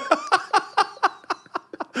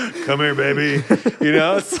 Come here, baby. You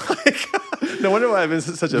know, it's like, no wonder why I've been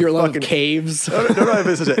such a your fucking... love of caves. No wonder why I've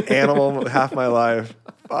been such an animal half my life.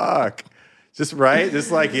 Fuck. Just, right?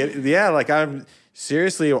 Just like, yeah, like I'm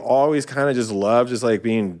seriously always kind of just love just like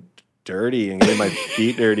being dirty and getting my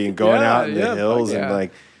feet dirty and going out in the hills and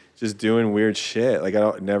like just doing weird shit. Like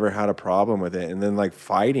I never had a problem with it. And then like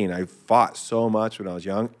fighting, I fought so much when I was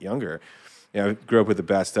younger. You know, I grew up with a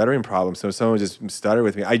bad stuttering problem, so if someone would just stutter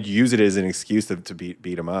with me, I'd use it as an excuse to beat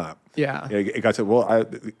them up. Yeah. You know, it got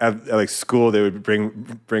to, at like school, they would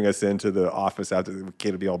bring us into the office after the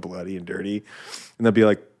kid would be all bloody and dirty, and they'll be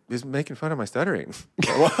like, "He's making fun of my stuttering."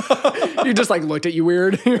 You just like looked at you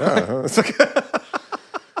weird. It's like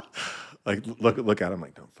look at him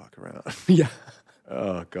like, don't fuck around. Yeah.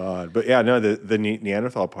 Oh God. But yeah, no, the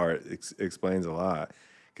Neanderthal part explains a lot,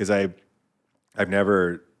 because I've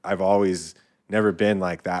always never been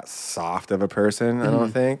like that soft of a person. I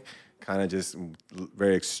don't think, kind of just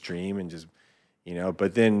very extreme and just, you know.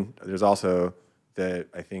 But then there's also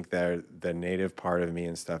I think that the native part of me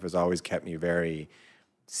and stuff has always kept me very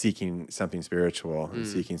seeking something spiritual and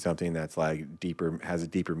seeking something that's like deeper, has a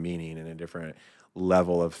deeper meaning and a different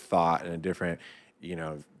level of thought and a different, you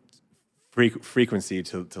know, frequency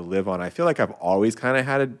to live on. I feel like I've always kind of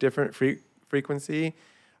had a different frequency.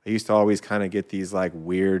 I used to always kind of get these like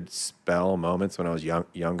weird spell moments when I was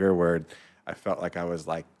younger where I felt like I was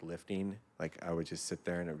like lifting. Like I would just sit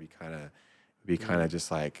there and it would be kind of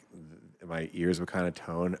just like my ears would kind of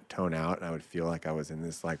tone out, and I would feel like I was in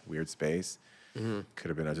this like weird space. Could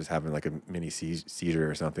have been I was just having like a mini seizure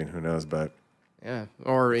or something. Who knows? But yeah,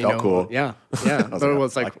 or you felt know, cool. Yeah. But it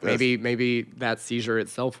was like this. maybe that seizure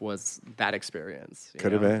itself was that experience.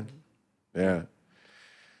 Could have been. Yeah.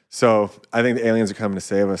 So I think the aliens are coming to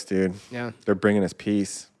save us, dude. Yeah. They're bringing us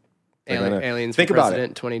peace. Aliens think for about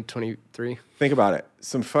president 2023. Think about it.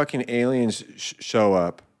 Some fucking aliens show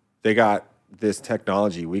up. They got this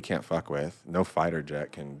technology we can't fuck with. No fighter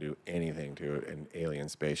jet can do anything to an alien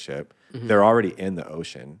spaceship. They're already in the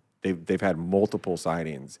ocean. They've had multiple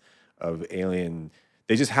sightings of alien.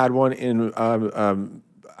 They just had one in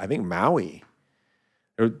I think Maui.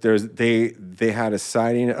 They had a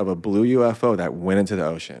sighting of a blue UFO that went into the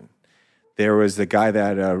ocean. There was the guy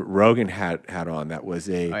that Rogan had on that was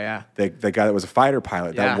the guy that was a fighter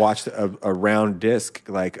pilot that watched a round disc,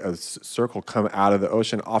 like a circle, come out of the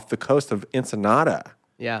ocean off the coast of Ensenada.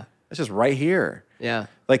 Yeah. That's just right here. Yeah.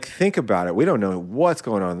 Like, think about it. We don't know what's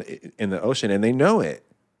going on in the ocean, and they know it.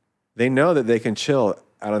 They know that they can chill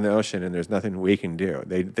out on the ocean, and there's nothing we can do.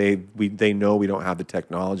 They know we don't have the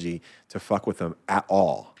technology to fuck with them at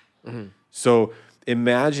all. So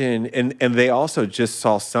imagine, and they also just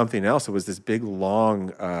saw something else. It was this big,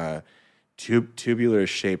 long, tubular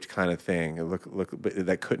shaped kind of thing. But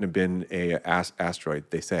that couldn't have been a asteroid,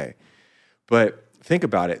 they say. But think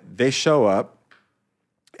about it. They show up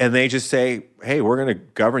and they just say, hey, we're going to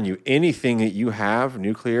govern you. Anything that you have,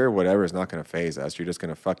 nuclear, whatever, is not going to phase us. You're just going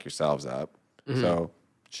to fuck yourselves up. So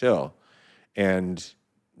chill. And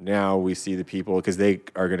now we see the people, because they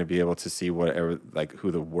are going to be able to see whatever, like who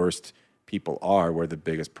the worst people are, where the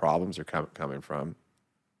biggest problems are coming from.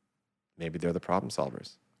 Maybe they're the problem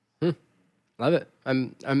solvers. Love it.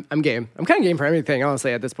 I'm game. I'm kind of game for everything.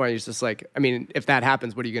 Honestly, at this point, it's just like, I mean, if that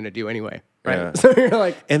happens, what are you going to do anyway? Right. Yeah. So you're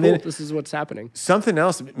like, And cool, then- this is what's happening. Something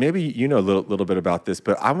else, maybe you know a little bit about this,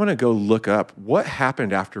 but I want to go look up what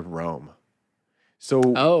happened after Rome. So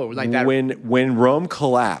like that. when Rome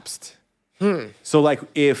collapsed. So like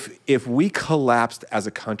if we collapsed as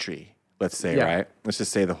a country, let's say, Yeah. right? Let's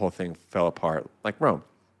just say the whole thing fell apart, like Rome.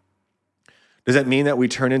 Does that mean that we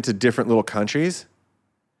turn into different little countries?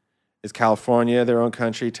 Is California their own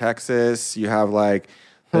country? Texas, you have like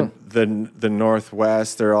the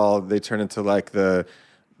Northwest. They turn into like the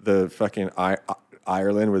fucking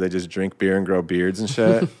Ireland where they just drink beer and grow beards and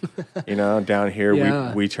shit. You know, down here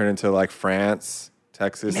Yeah. we turn into like France,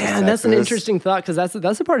 Texas. Man, that's an interesting thought because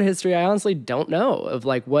that's a part of history I honestly don't know of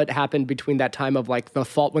like what happened between that time of like the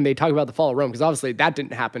fall when they talk about the fall of Rome because obviously that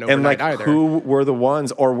didn't happen overnight And like either. who were the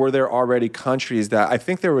ones, or were there already countries that I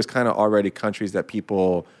think there was kind of already countries that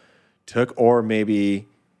people took, or maybe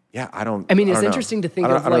I mean, it's don't know. interesting to think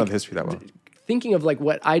I of don't know like the history that well. thinking of like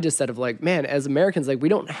what I just said of like, man, as Americans, like we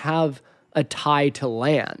don't have a tie to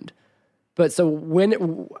land. But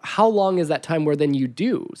so how long is that time where then you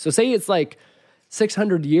do? So say it's like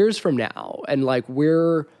 600 years from now and like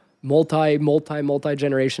we're multi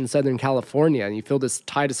generation Southern California and you feel this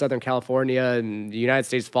tie to Southern California and the United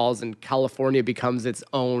States falls and California becomes its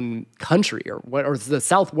own country or the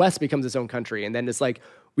Southwest becomes its own country. And then it's like,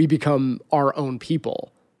 we become our own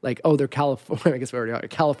people. Like, oh, they're California. I guess we already are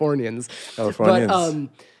Californians. Californians. But,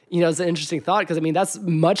 it's an interesting thought because, I mean, that's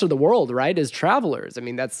much of the world, right, is travelers. I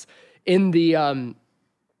mean, that's in the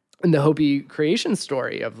Hopi creation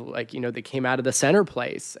story of like, they came out of the center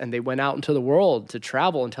place and they went out into the world to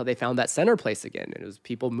travel until they found that center place again. And it was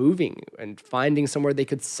people moving and finding somewhere they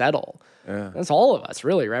could settle. Yeah. That's all of us,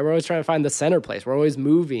 really, right? We're always trying to find the center place. We're always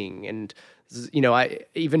moving and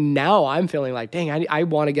even now I'm feeling like, dang, I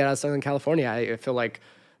want to get out of Southern California. I feel like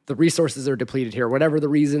the resources are depleted here. Whatever the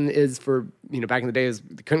reason is for, back in the days,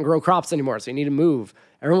 they couldn't grow crops anymore, so you need to move.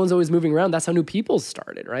 Everyone's always moving around. That's how new peoples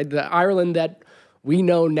started, right? The Ireland that we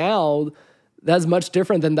know now, that's much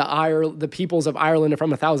different than the peoples of Ireland from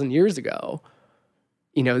 1,000 years ago.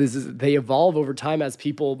 They evolve over time as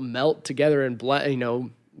people melt together and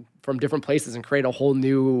blend, from different places and create a whole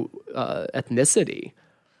new ethnicity.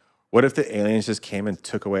 What if the aliens just came and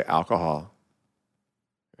took away alcohol?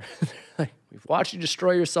 We've watched you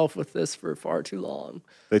destroy yourself with this for far too long.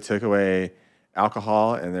 They took away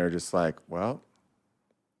alcohol and they're just like, well,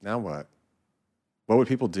 now what? What would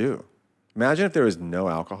people do? Imagine if there was no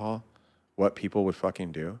alcohol, what people would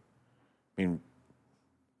fucking do. I mean,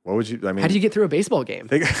 what would you, I mean. How do you get through a baseball game?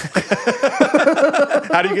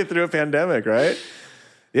 How do you get through a pandemic, right?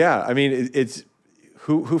 Yeah, I mean, it's,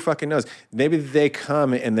 who fucking knows? Maybe they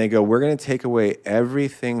come and they go, we're going to take away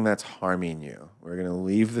everything that's harming you. We're going to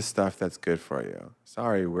leave the stuff that's good for you.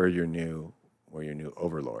 Sorry, we're your new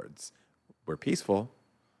overlords. We're peaceful.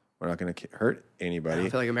 We're not going to hurt anybody. I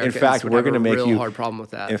feel like Americans in fact, would we're have going to a make real you hard problem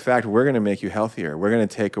with that. In fact, we're going to make you healthier. We're going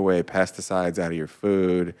to take away pesticides out of your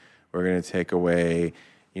food. We're going to take away,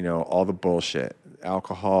 all the bullshit,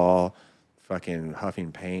 alcohol, fucking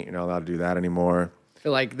huffing paint. You're not allowed to do that anymore. I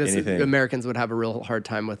feel like Americans would have a real hard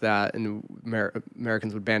time with that, and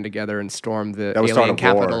Americans would band together and storm the alien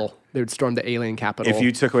capital. They would storm the alien capital. If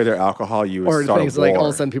you took away their alcohol, you would start things a war. like all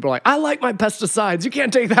of a sudden people are like, I like my pesticides. You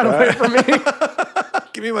can't take that away from me.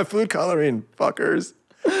 Give me my food coloring, fuckers.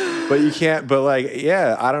 But you can't. But like,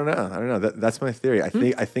 yeah, I don't know. That's my theory. I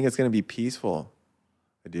think it's going to be peaceful.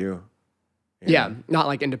 I do. Yeah, not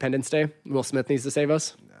like Independence Day. Will Smith needs to save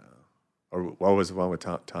us. No. Or what was the one with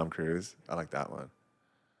Tom Cruise? I like that one.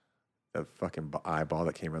 The fucking eyeball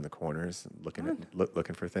that came around the corners,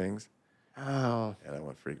 looking for things. Oh, yeah, that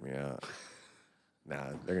one freaked me out. Nah,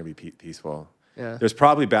 they're gonna be peaceful. Yeah, there's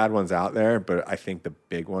probably bad ones out there, but I think the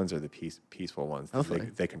big ones are the peaceful ones.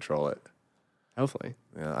 They control it. Hopefully,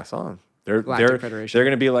 yeah, I saw them. They're Federation. They're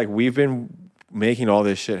gonna be like, we've been making all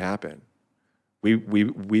this shit happen. We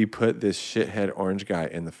put this shithead orange guy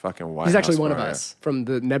in the fucking White House. He's actually one of us from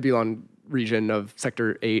the Nebulon region of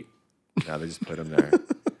Sector 8. No, they just put him there.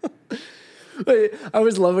 I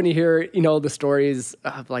always love when you hear, the stories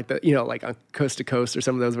of like like on Coast to Coast or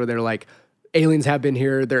some of those where they're like, aliens have been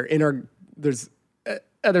here. They're there's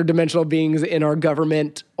other dimensional beings in our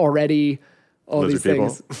government already. All Lizard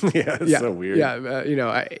these things. Yeah, it's so weird.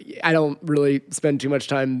 Yeah, I don't really spend too much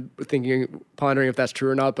time pondering if that's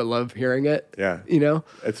true or not, but love hearing it. Yeah,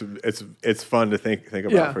 it's fun to think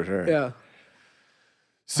about for sure. Yeah.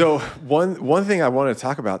 So one thing I wanted to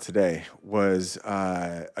talk about today was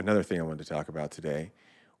another thing I wanted to talk about today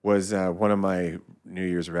was one of my New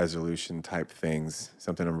Year's resolution type things,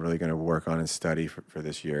 something I'm really going to work on and study for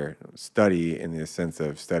this year. Study in the sense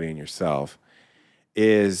of studying yourself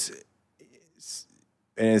is,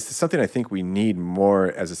 and it's something I think we need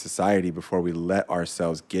more as a society before we let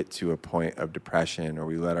ourselves get to a point of depression, or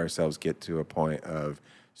we let ourselves get to a point of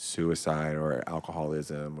suicide or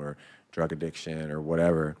alcoholism or drug addiction or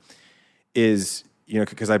whatever, is,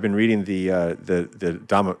 because I've been reading the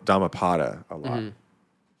Dhammapada a lot.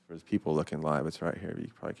 There's people looking live. It's right here, but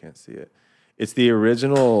you probably can't see it. It's the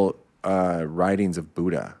original writings of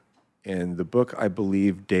Buddha. And the book, I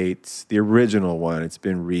believe, dates the original one. It's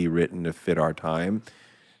been rewritten to fit our time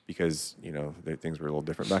because, things were a little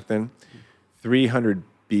different back then. 300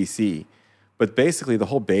 BC. But basically, the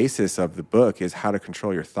whole basis of the book is how to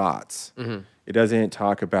control your thoughts. It doesn't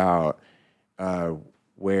talk about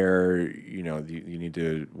where, you need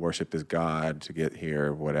to worship this God to get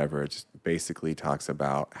here, whatever. It just basically talks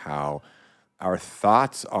about how our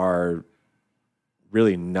thoughts are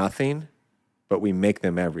really nothing, but we make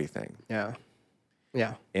them everything. Yeah.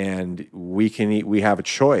 And we have a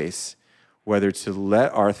choice whether to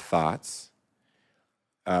let our thoughts,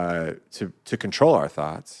 to control our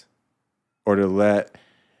thoughts, or to let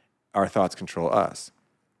our thoughts control us.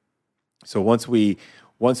 So once we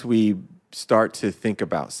start to think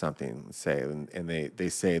about something, say, and they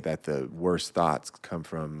say that the worst thoughts come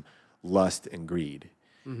from lust and greed.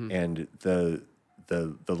 And the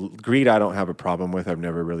greed I don't have a problem with. I've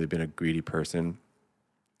never really been a greedy person.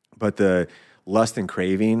 But the lust and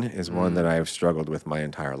craving is one that I have struggled with my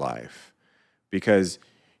entire life, because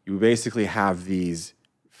you basically have these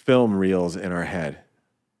film reels in our head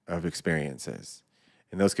of experiences.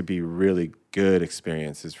 And those could be really good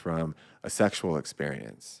experiences, from a sexual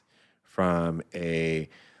experience, from a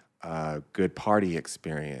good party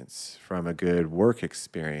experience, from a good work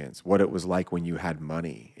experience, what it was like when you had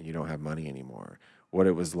money and you don't have money anymore, what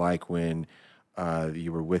it was like when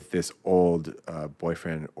you were with this old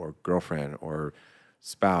boyfriend or girlfriend or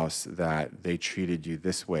spouse that they treated you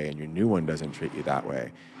this way and your new one doesn't treat you that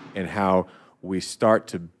way, and how we start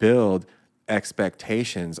to build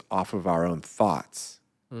expectations off of our own thoughts.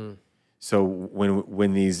 So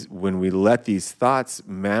when we let these thoughts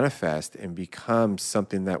manifest and become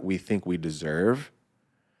something that we think we deserve,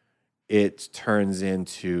 it turns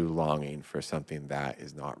into longing for something that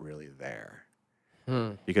is not really there.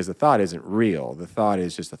 Because the thought isn't real. The thought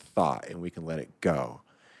is just a thought, and we can let it go.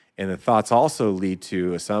 And the thoughts also lead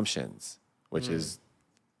to assumptions, which is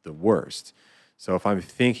the worst. So if I'm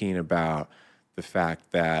thinking about the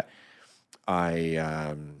fact that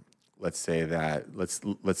let's say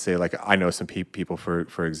like I know some people,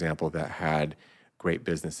 for example, that had great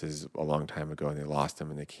businesses a long time ago and they lost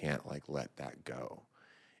them, and they can't like let that go.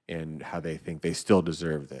 And how they think they still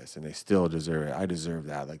deserve this and they still deserve it. I deserve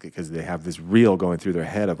that, like, because they have this reel going through their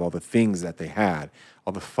head of all the things that they had,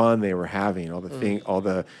 all the fun they were having, all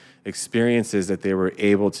the experiences that they were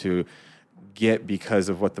able to get because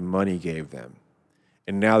of what the money gave them.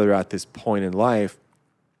 And now they're at this point in life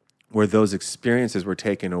where those experiences were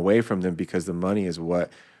taken away from them because the money is what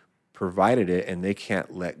provided it, and they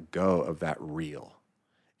can't let go of that reel.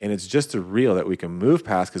 And it's just a reel that we can move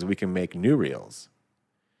past because we can make new reels.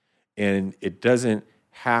 And it doesn't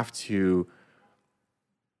have to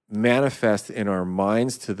manifest in our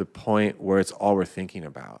minds to the point where it's all we're thinking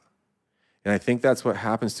about. And I think that's what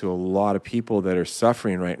happens to a lot of people that are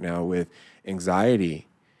suffering right now with anxiety,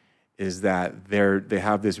 is that they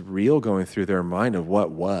have this reel going through their mind of what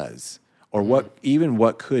was, or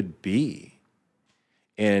what could be.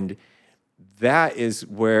 And that is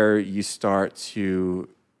where you start to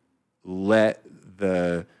let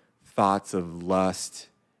the thoughts of lust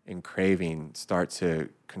and craving start to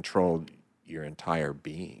control your entire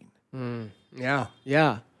being. Yeah.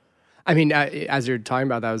 I mean, as you're talking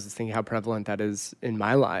about that, I was just thinking how prevalent that is in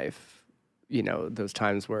my life. Those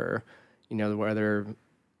times where, whether,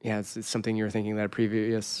 it's something you were thinking that a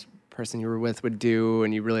previous person you were with would do,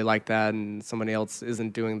 and you really like that, and somebody else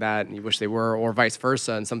isn't doing that, and you wish they were, or vice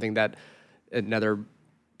versa, and something that another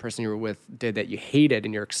person you were with did that you hated,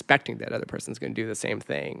 and you're expecting that other person's going to do the same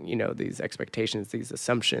thing. These expectations, these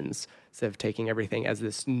assumptions, instead of taking everything as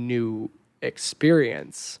this new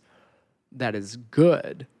experience that is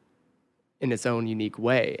good in its own unique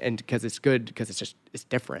way, and because it's good, because it's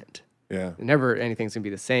different. Yeah. Never anything's going to be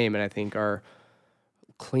the same, and I think our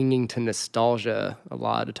clinging to nostalgia a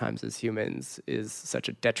lot of times as humans is such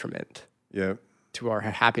a detriment to our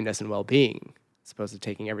happiness and well-being, as opposed to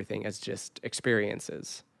taking everything as just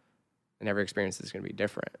experiences. And every experience is going to be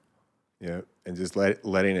different. Yeah, and just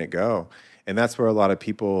letting it go. And that's where a lot of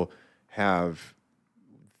people have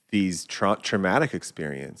these traumatic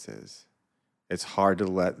experiences. It's hard to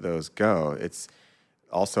let those go. It's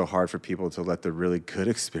also hard for people to let the really good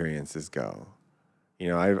experiences go. You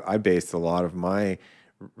know, I based a lot of my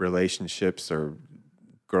relationships or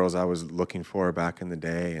girls I was looking for back in the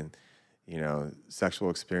day and, you know, sexual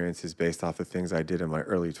experiences based off the things I did in my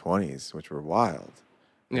early 20s, which were wild.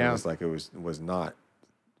 Yeah. It was like it was not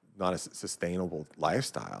a sustainable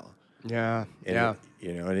lifestyle. Yeah. And, Yeah.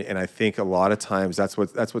 You know, and I think a lot of times that's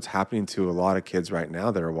what's happening to a lot of kids right now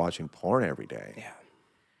that are watching porn every day. Yeah.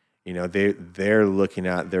 You know, they're looking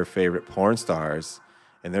at their favorite porn stars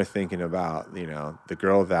and they're thinking about, you know, the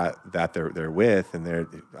girl that they're with,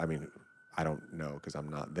 and I mean, I don't know because I'm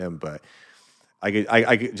not them, but I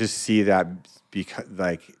could just see that because,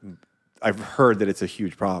 like, I've heard that it's a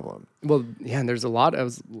huge problem. Well, yeah, and there's a lot. I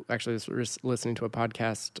was actually just listening to a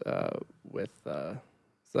podcast with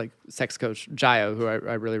like sex coach Jaya, who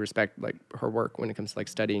I really respect, like her work when it comes to like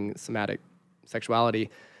studying somatic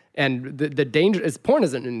sexuality. And the danger is porn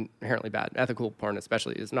isn't inherently bad. Ethical porn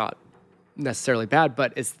especially is not necessarily bad,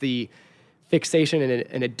 but it's the fixation and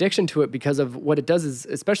an addiction to it because of what it does is,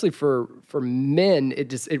 especially for men,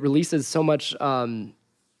 it releases so much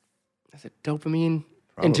is it dopamine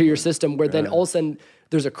into your system where then all of a sudden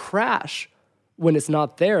there's a crash when it's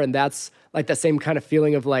not there. And that's like that same kind of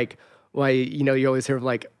feeling of like, why, you know, you always hear of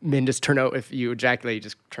like men just turn out, if you ejaculate, you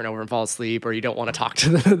just turn over and fall asleep, or you don't want to talk to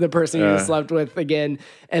the person you slept with again.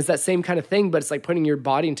 And it's that same kind of thing, but it's like putting your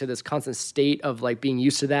body into this constant state of like being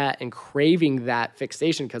used to that and craving that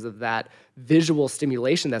fixation because of that visual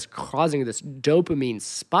stimulation that's causing this dopamine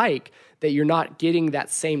spike that you're not getting that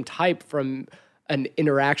same type from an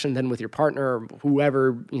interaction then with your partner or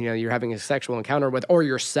whoever, you know, you're having a sexual encounter with, or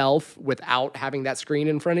yourself without having that screen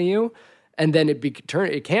in front of you. And then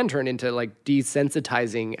it can turn into like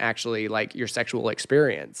desensitizing actually like your sexual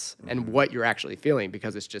experience and what you're actually feeling,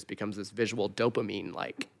 because it just becomes this visual dopamine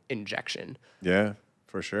like injection. Yeah,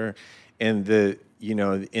 for sure. And you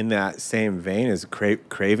know, in that same vein is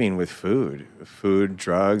craving with food,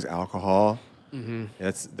 drugs, alcohol. Mm-hmm.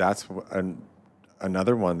 That's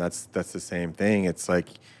another one. That's the same thing. It's like,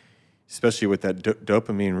 especially with that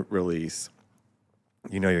dopamine release,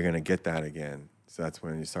 you know, you're going to get that again. So that's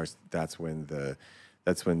when that's when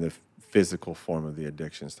the physical form of the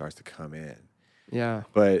addiction starts to come in. Yeah.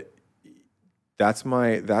 But that's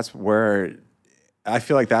where I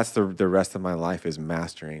feel like that's the rest of my life is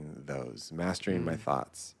mastering my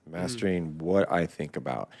thoughts, mastering what I think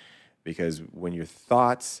about. Because when your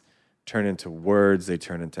thoughts turn into words, they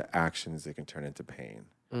turn into actions, they can turn into pain.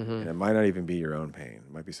 Mm-hmm. And it might not even be your own pain.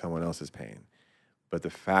 It might be someone else's pain. But the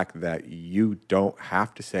fact that you don't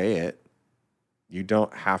have to say it, you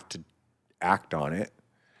don't have to act on it.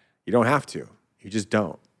 You don't have to. You just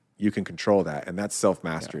don't. You can control that. And that's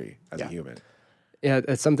self-mastery as a human. Yeah,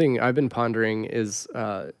 it's something I've been pondering is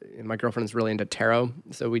my girlfriend's really into tarot.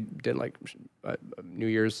 So we did like a New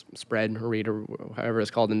Year's spread or read or however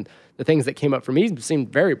it's called. And the things that came up for me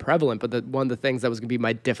seemed very prevalent. But one of the things that was going to be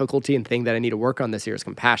my difficulty and thing that I need to work on this year is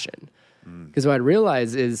compassion. Because what I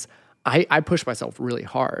realized is I push myself really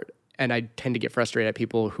hard. And I tend to get frustrated at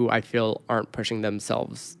people who I feel aren't pushing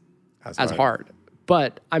themselves as hard.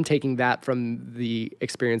 But I'm taking that from the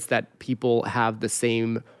experience that people have the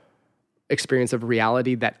same experience of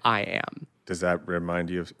reality that I am. Does that remind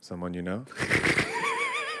you of someone you know?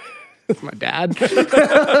 My dad.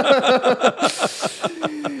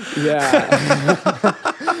 Yeah.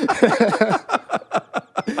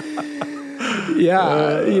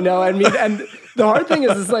 Yeah. You know, I mean, and the hard thing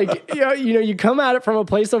is like, you know, you come at it from a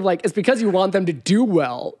place of like, it's because you want them to do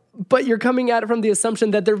well, but you're coming at it from the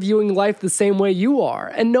assumption that they're viewing life the same way you are,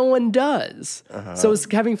 and no one does. So it's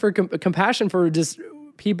having compassion for just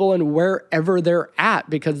people and wherever they're at,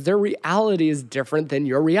 because their reality is different than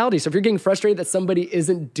your reality. So if you're getting frustrated that somebody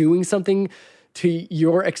isn't doing something to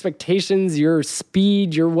your expectations, your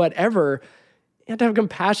speed, your whatever, you have to have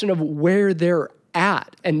compassion of where they're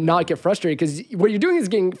at and not get frustrated, because what you're doing is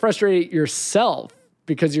getting frustrated yourself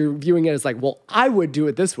because you're viewing it as like, well, I would do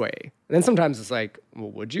it this way. And then sometimes it's like,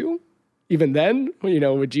 well, would you? Even then, you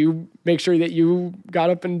know, would you make sure that you got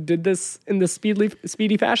up and did this in the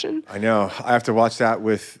speedy fashion? I know. I have to watch that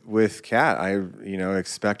with Kat. I, you know,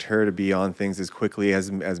 expect her to be on things as quickly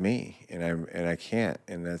as me, and I can't.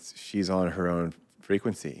 And she's on her own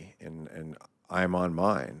frequency, and I'm on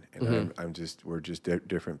mine, and we're just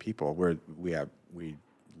different people. We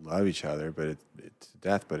love each other, but it's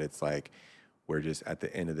death. But it's like we're just, at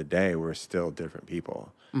the end of the day, we're still different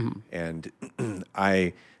people. And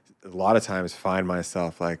I a lot of times find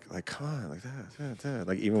myself like come on, like that.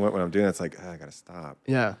 Like even when I'm doing that, it's like, I gotta stop.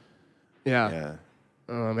 Yeah.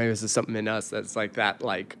 Maybe this is something in us that's like that,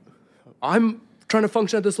 like, I'm trying to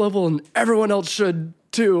function at this level and everyone else should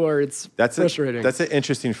too, or it's frustrating. That's an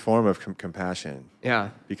interesting form of compassion. Yeah.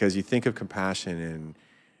 Because you think of compassion and,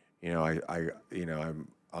 I'm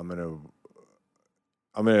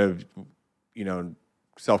gonna,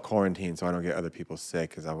 self-quarantine so I don't get other people sick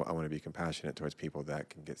because I want to be compassionate towards people that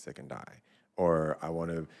can get sick and die. Or I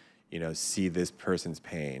want to, see this person's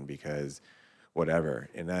pain because whatever.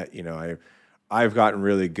 And that, I've gotten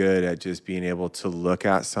really good at just being able to look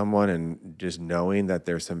at someone and just knowing that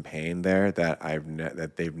there's some pain there that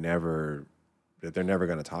they're never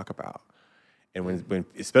going to talk about. And when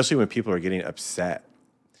especially when people are getting upset,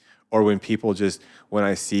 or when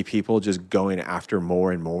I see people just going after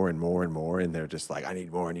more and more and more and more, and they're just like, I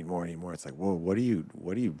need more, I need more, I need more. It's like, whoa, what are you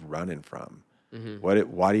running from? Mm-hmm.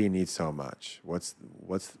 Why do you need so much? What's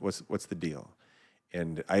the deal?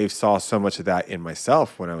 And I saw so much of that in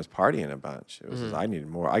myself when I was partying a bunch. It was just, I needed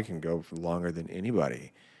more. I can go for longer than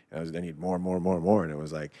anybody. And I need more and more and more and more. And it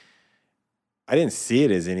was like, I didn't see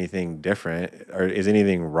it as anything different or as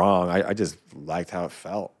anything wrong. I just liked how it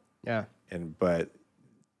felt. Yeah. But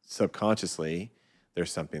subconsciously,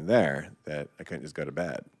 there's something there that I couldn't just go to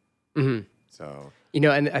bed. Mm-hmm. So,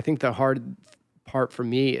 and I think the hard part for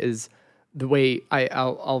me is the way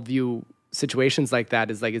I'll view situations like that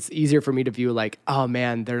is like, it's easier for me to view like, oh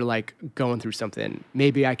man, they're like going through something.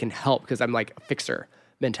 Maybe I can help because I'm like a fixer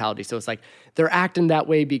mentality. So it's like, they're acting that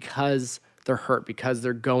way because they're hurt, because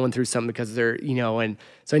they're going through something, because they're, and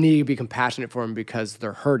so I need to be compassionate for them because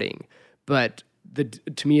they're hurting. But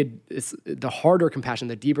to me, it's the harder compassion,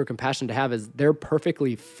 the deeper compassion to have is they're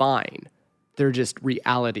perfectly fine. They're just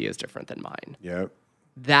reality is different than mine. Yep.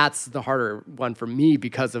 That's the harder one for me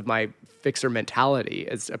because of my fixer mentality,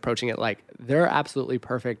 is approaching it like they're absolutely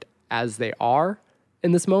perfect as they are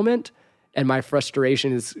in this moment. And my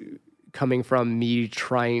frustration is coming from me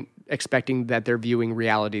expecting that they're viewing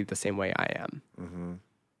reality the same way I am. Mm-hmm.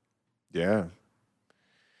 Yeah.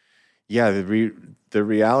 Yeah. The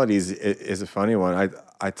reality is a funny one.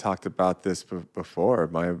 I talked about this before.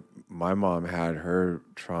 My mom had her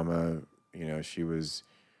trauma. She was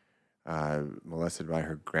molested by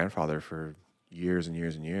her grandfather for years and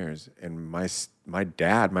years and years. And my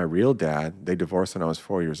dad, my real dad, they divorced when I was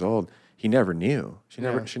 4 years old. He never knew. She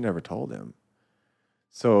never told him.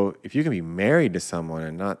 So if you can be married to someone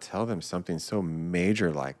and not tell them something so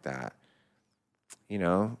major like that, we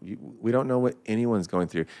don't know what anyone's going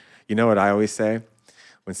through. You know what I always say?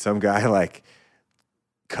 When some guy like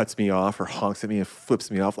cuts me off or honks at me and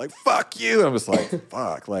flips me off like, fuck you. And I'm just like,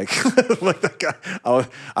 fuck. Like, like that guy. I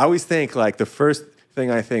always think like the first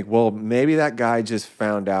thing I think, well, maybe that guy just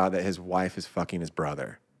found out that his wife is fucking his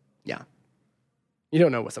brother. Yeah. You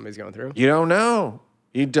don't know what somebody's going through. You don't know.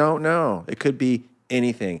 You don't know. It could be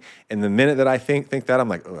anything. And the minute that I think that, I'm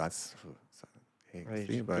like, oh, that's... Hey, right,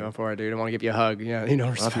 see you, buddy. Go for it, dude. I want to give you a hug. Yeah,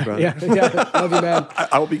 love you, brother. Yeah, love you, man.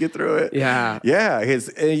 I hope you get through it. Yeah. Yeah,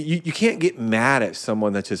 you can't get mad at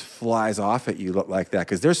someone that just flies off at you like that,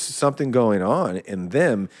 because there's something going on in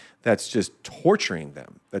them that's just torturing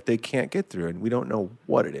them that they can't get through, and we don't know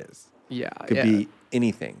what it is. Yeah. It could be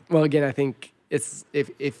anything. Well, again, I think it's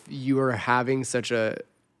if you are having such a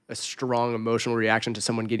strong emotional reaction to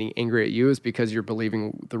someone getting angry at you, is because you're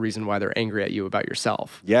believing the reason why they're angry at you about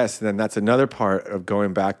yourself. Yes, and then that's another part of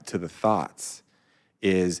going back to the thoughts,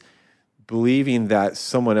 is believing that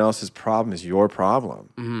someone else's problem is your problem.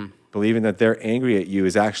 Mm-hmm. Believing that they're angry at you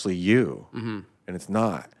is actually you, and it's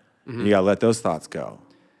not. Mm-hmm. You gotta let those thoughts go.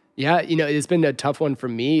 Yeah, it's been a tough one for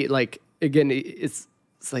me. Like, again, it's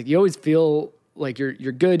like you always feel like you're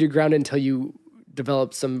good, you're grounded until you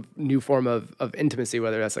develop some new form of intimacy,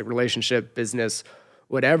 whether that's like relationship, business,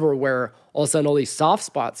 whatever, where all of a sudden all these soft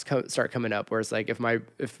spots start coming up, where it's like if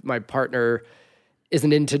my partner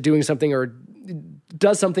isn't into doing something or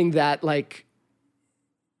does something that like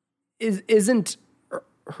isn't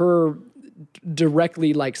her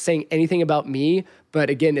directly like saying anything about me, but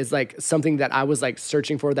again is like something that I was like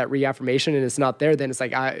searching for, that reaffirmation, and it's not there, then it's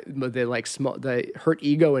like the hurt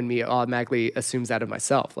ego in me automatically assumes that of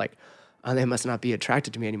myself, like, oh, they must not be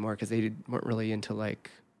attracted to me anymore because they weren't really into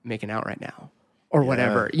like making out right now or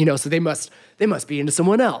whatever, so they must be into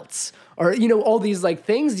someone else, or, all these like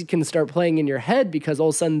things you can start playing in your head, because all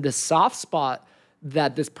of a sudden this soft spot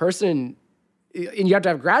that this person, and you have to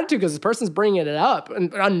have gratitude because this person's bringing it up,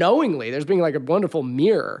 and unknowingly there's being like a wonderful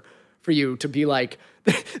mirror for you to be like,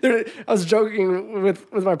 I was joking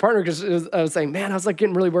with my partner because I was saying, man, I was like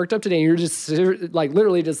getting really worked up today, and you're just like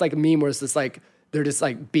literally just like a meme where it's just like they're just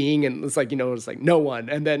like being, and it's like, it's like no one.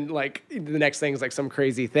 And then like the next thing is like some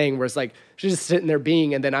crazy thing where it's like, she's just sitting there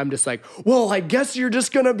being, and then I'm just like, well, I guess you're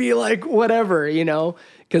just going to be like, whatever,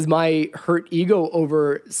 because my hurt ego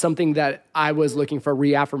over something that I was looking for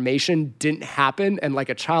reaffirmation didn't happen. And like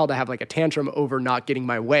a child, I have like a tantrum over not getting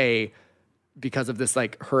my way because of this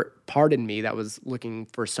like hurt part in me that was looking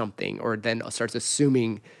for something, or then starts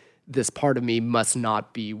assuming this part of me must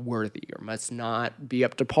not be worthy or must not be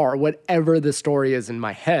up to par, whatever the story is in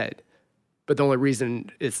my head. But the only reason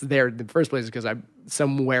it's there in the first place is because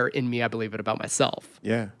somewhere in me, I believe it about myself.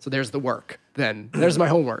 Yeah. So there's the work. Then there's my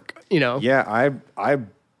homework, Yeah. I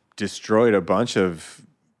destroyed a bunch of,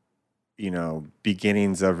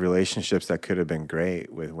 beginnings of relationships that could have been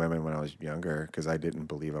great with women when I was younger, because I didn't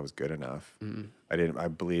believe I was good enough. I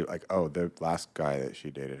believe like, oh, the last guy that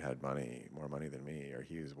she dated had more money than me, or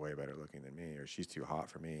he was way better looking than me, or she's too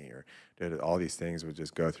hot for me, or all these things would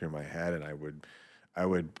just go through my head, and I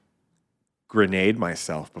would grenade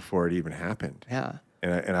myself before it even happened. Yeah.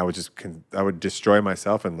 And I would I would destroy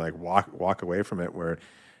myself and like walk away from it, where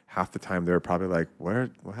half the time they were probably like,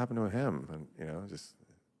 what happened to him? And, just...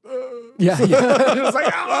 Yeah. It's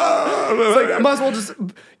like, I might as well just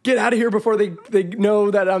get out of here before they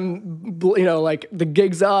know that I'm, like the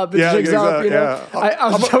gig's up. The jig's up. I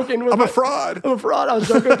was joking. I'm a fraud. I'm a fraud. I was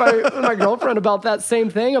joking with my girlfriend about that same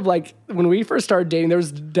thing of like, when we first started dating, there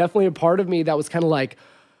was definitely a part of me that was kind of like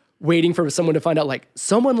waiting for someone to find out, like,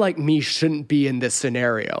 someone like me shouldn't be in this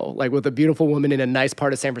scenario. Like with a beautiful woman in a nice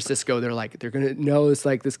part of San Francisco, they're going to know it's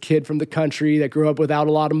like this kid from the country that grew up without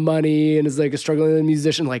a lot of money and is like a struggling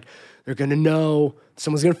musician. Like, they're going to know,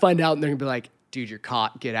 someone's going to find out, and they're going to be like, dude, you're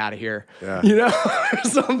caught, get out of here. Yeah. Or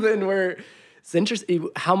something where it's interesting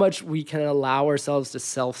how much we can allow ourselves to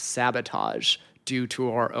self-sabotage due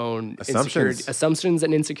to our own assumptions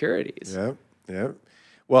and insecurities. Yep. Yep.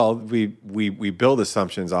 Well, we build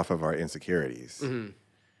assumptions off of our insecurities,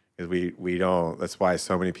 because we don't. That's why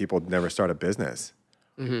so many people never start a business.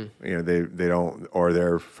 They don't, or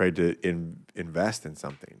they're afraid to invest in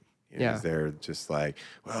something. They're just like,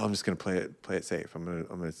 well, I'm just gonna play it safe. I'm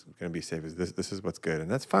gonna be safe. This is what's good, and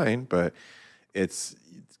that's fine. But you're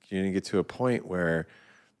gonna get to a point where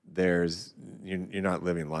you're not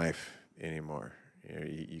living life anymore.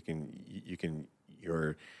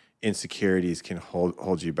 Your insecurities can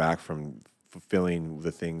hold you back from fulfilling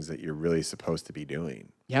the things that you're really supposed to be doing.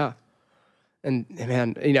 Yeah. And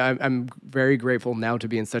man, I'm very grateful now to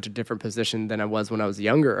be in such a different position than I was when I was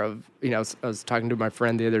younger. I was talking to my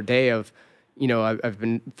friend the other day of, I've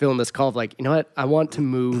been feeling this call of like, you know what, I want to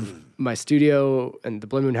move my studio and the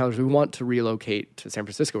Blue Moon House. We want to relocate to San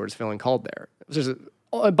Francisco. We're just feeling called there. It's just,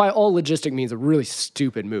 by all logistic means, a really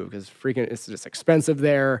stupid move, because it's just expensive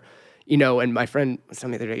there. And my friend was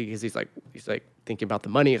telling me the other day, because he's like thinking about the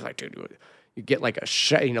money. He's like, dude, you get like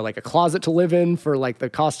like a closet to live in for like the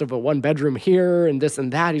cost of a 1-bedroom here and this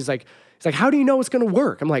and that. He's like, how do you know it's going to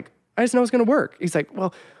work? I'm like, I just know it's going to work. He's like,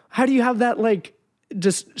 well, how do you have that like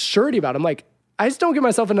just surety about it? I'm like, I just don't give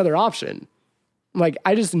myself another option. I'm like,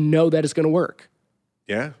 I just know that it's going to work.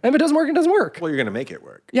 Yeah. And if it doesn't work, it doesn't work. Well, you're going to make it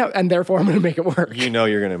work. Yeah. And therefore I'm going to make it work.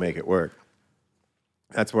 You're going to make it work.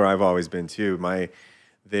 That's where I've always been too. When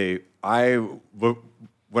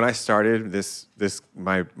I started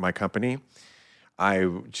my company, I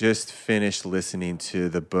just finished listening to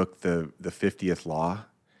the book, The 50th Law,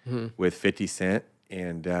 with 50 Cent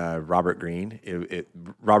and Robert Greene.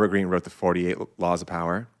 Robert Greene wrote the 48 Laws of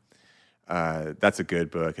Power. That's a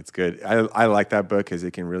good book. It's good. I like that book because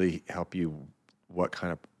it can really help you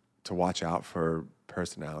to watch out for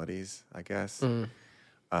personalities, I guess,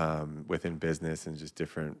 within business and just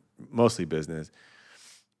mostly business.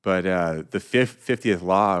 But the 50th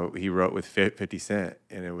Law he wrote with 50 Cent,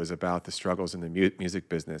 and it was about the struggles in the music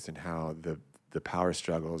business and how the power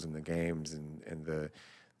struggles in the games and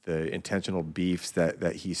the intentional beefs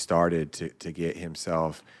that he started to get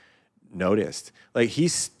himself noticed. Like,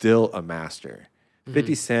 he's still a master.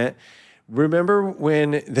 50 Cent, remember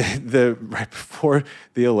when the right before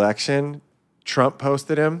the election, Trump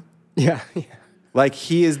posted him? Yeah. Like,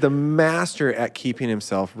 he is the master at keeping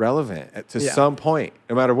himself relevant to some point,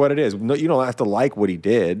 no matter what it is. No, you don't have to like what he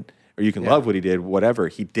did, or you can love what he did, whatever.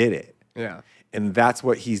 He did it. Yeah. And that's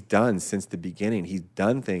what he's done since the beginning. He's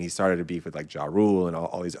done things. He started to beef with like Ja Rule and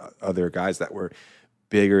all these other guys that were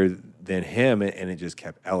bigger than him, and it just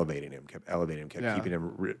kept elevating him, kept keeping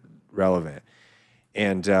him relevant.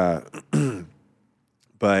 And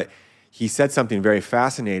but he said something very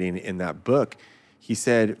fascinating in that book. He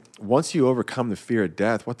said, once you overcome the fear of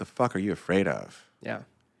death, what the fuck are you afraid of? Yeah.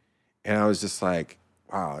 And I was just like,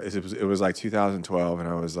 wow. It was like 2012, and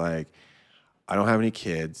I was like, I don't have any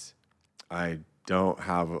kids. I don't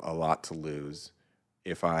have a lot to lose.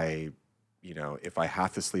 If I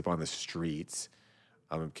have to sleep on the streets,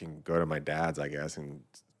 I can go to my dad's, I guess.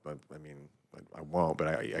 But I mean, I won't, but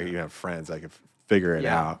I have friends. I can figure it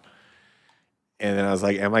out. And then I was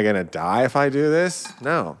like, am I going to die if I do this?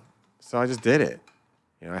 No. So I just did it.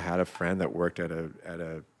 I had a friend that worked at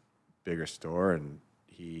a bigger store, and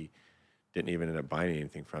he didn't even end up buying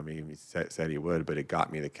anything from me. He said he would, but it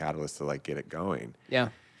got me the catalyst to like get it going. Yeah.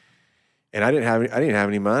 And I didn't have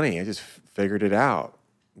any money. I just figured it out,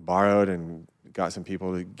 borrowed, and got some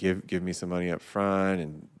people to give me some money up front,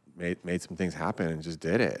 and made some things happen, and just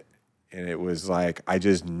did it. And it was like I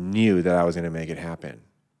just knew that I was going to make it happen.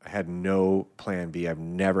 I had no plan B. I've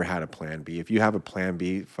never had a plan B. If you have a plan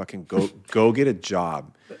B, fucking go get a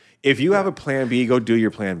job. If you have a plan B, go do your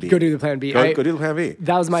plan B. Go do the plan B. Go do the plan B.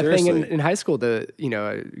 That was my Seriously. thing in high school.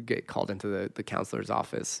 Get called into the counselor's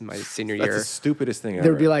office my senior year. That's the stupidest thing ever. They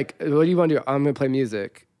would be like, "What do you want to do?" "I'm going to play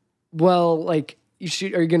music." "Well, like, are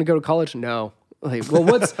you going to go to college?" "No." Like,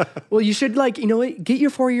 well, you should, like, get your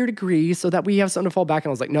 4-year degree so that we have something to fall back on.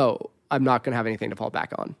 I was like, no, I'm not going to have anything to fall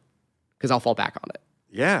back on because I'll fall back on it.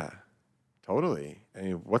 Yeah, totally. I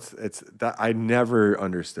mean, I never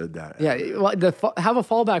understood that. Yeah, well, have a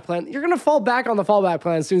fallback plan. You're going to fall back on the fallback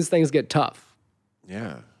plan as soon as things get tough.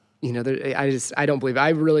 Yeah. I don't believe it. I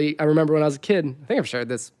remember when I was a kid, I think I've shared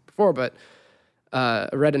this before, but I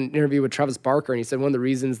read an interview with Travis Barker, and he said one of the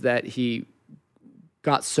reasons that he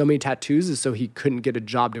got so many tattoos is so he couldn't get a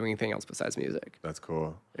job doing anything else besides music. That's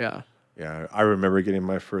cool. Yeah. Yeah, I remember getting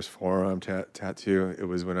my first forearm tattoo. It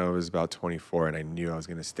was when I was about 24, and I knew I was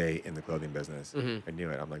going to stay in the clothing business. Mm-hmm. I knew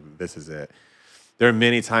it. I'm like, this is it. There are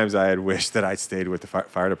many times I had wished that I'd stayed with the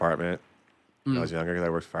fire department when I was younger, because I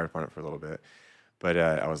worked for the fire department for a little bit. But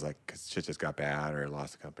I was like, because shit just got bad, or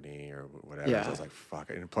lost the company, or whatever. Yeah. So I was like, fuck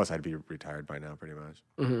it. And plus, I'd be retired by now, pretty much.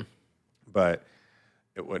 Mm-hmm. But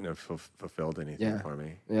it wouldn't have fulfilled anything for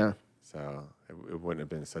me. Yeah. So it wouldn't have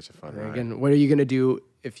been such a fun ride. Again, what are you going to do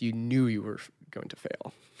if you knew you were going to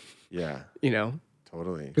fail? Yeah.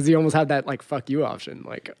 Totally. Because you almost had that, like, fuck you option.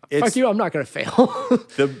 Like, fuck you, I'm not going to fail.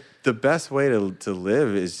 The best way to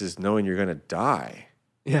live is just knowing you're going to die.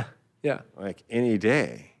 Yeah. Yeah. Like any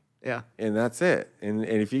day. Yeah. And that's it. And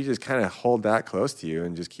if you just kind of hold that close to you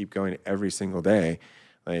and just keep going every single day,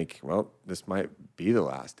 like, well, this might be the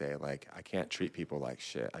last day. Like, I can't treat people like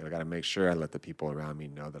shit. I got to make sure I let the people around me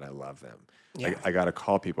know that I love them. Yeah. I got to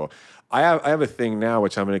call people. I have a thing now,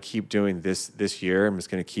 which I'm going to keep doing this year. I'm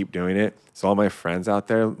just going to keep doing it. So all my friends out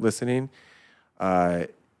there listening,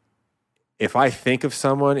 if I think of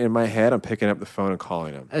someone in my head, I'm picking up the phone and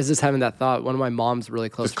calling them. I was just having that thought. One of my mom's really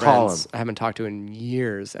close friends I haven't talked to in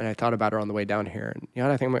years, and I thought about her on the way down here. And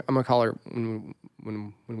I think I'm going to call her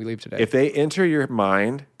when we leave today. If they enter your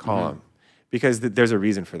mind, call them, because there's a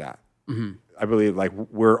reason for that. Mm-hmm. I believe, like,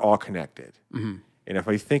 we're all connected. Mm-hmm. And if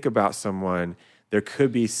I think about someone, there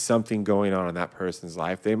could be something going on in that person's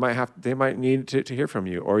life. They might need to hear from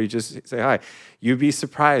you, or you just say hi. You'd be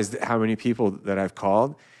surprised at how many people that I've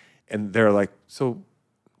called, and they're like, "So,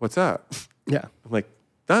 what's up?" Yeah. I'm like,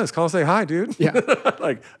 "No, just call and say hi, dude." Yeah.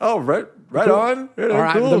 Like, "Oh, right cool. on."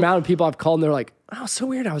 Or cool. the amount of people I've called, and they're like, "Oh, so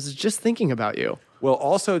weird. I was just thinking about you." Well,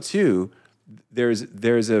 also too, there's a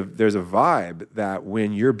vibe that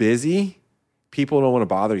when you're busy, people don't want to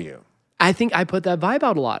bother you. I think I put that vibe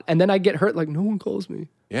out a lot, and then I get hurt. Like, no one calls me.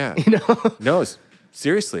 Yeah. No,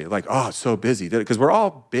 seriously. Like, oh, it's so busy, because we're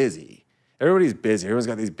all busy. Everybody's busy. Everyone's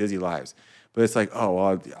got these busy lives. But it's like, oh,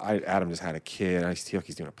 well, Adam just had a kid. I feel like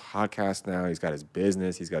he's doing a podcast now. He's got his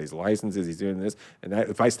business. He's got his licenses. He's doing this. And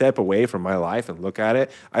if I step away from my life and look at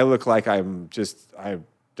it, I look like I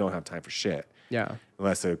don't have time for shit. Yeah.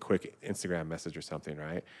 Unless a quick Instagram message or something,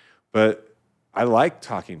 right? But I like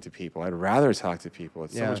talking to people. I'd rather talk to people.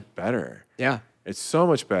 It's so much better. Yeah. It's so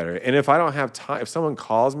much better. And if I don't have time, if someone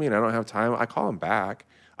calls me and I don't have time, I call them back.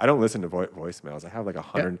 I don't listen to voicemails. I have like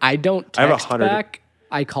 100. I don't text I have 100 back.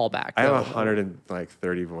 I call back. I have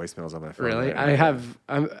 130 voicemails on my phone. Really? Right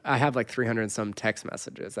now. I have like 300 and some text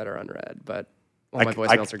messages that are unread, but all my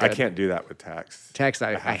voicemails are good. I can't do that with text.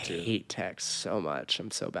 I hate text so much.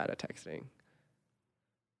 I'm so bad at texting.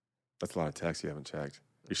 That's a lot of text you haven't checked.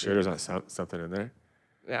 You sure there's not something in there?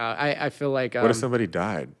 No, I feel like. What if somebody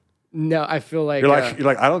died? No, I feel like you're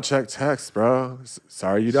like I don't check text, bro.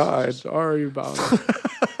 Sorry you died. Sorry about it.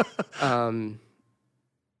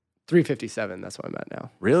 357. That's what I'm at now.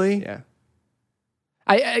 Really? Yeah.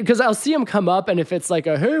 Because I'll see them come up, and if it's like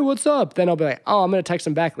a hey, what's up? Then I'll be like, oh, I'm gonna text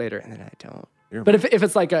them back later, and then I don't. But if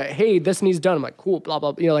it's like a hey, this needs done, I'm like cool, blah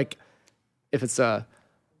blah. Like if it's a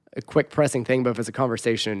quick pressing thing, but if it's a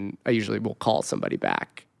conversation, I usually will call somebody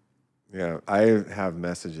back. Yeah, I have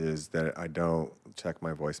messages that I don't check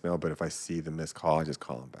my voicemail, but if I see the missed call, I just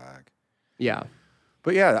call them back. Yeah.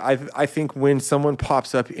 But yeah, I think when someone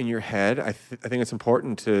pops up in your head, I think it's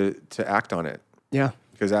important to act on it. Yeah.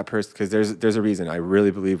 Because there's a reason. I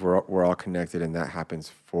really believe we're all connected, and that happens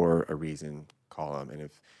for a reason. Call them, and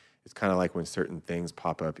if it's kind of like when certain things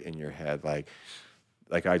pop up in your head, like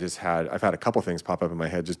I've had a couple things pop up in my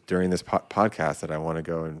head just during this podcast that I want to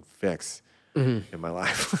go and fix in my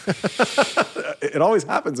life. It always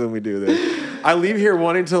happens when we do this. I leave here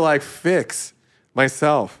wanting to like fix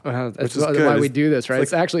myself. That's why we do this, right?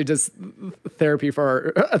 It's actually just therapy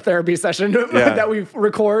for a therapy session that we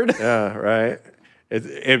record. Yeah, right.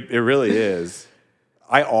 It really is.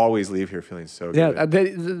 I always leave here feeling so good. Yeah,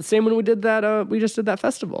 the same when we did that. We just did that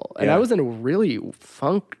festival, and I was in a really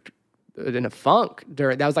funk during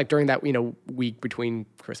that week between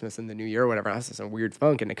Christmas and the New Year or whatever. I was in some weird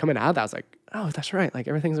funk, and coming out of that, I was like, oh, that's right, like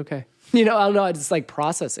everything's okay. I don't know. I just like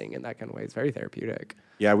processing in that kind of way. It's very therapeutic.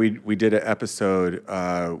 Yeah, we did an episode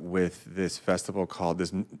with this festival called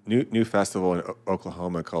this new festival in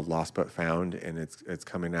Oklahoma called Lost But Found, and it's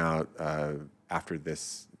coming out after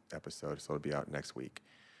this episode, so it'll be out next week.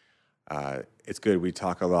 It's good. We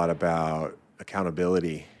talk a lot about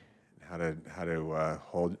accountability, how to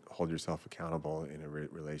hold yourself accountable in a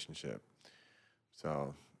relationship.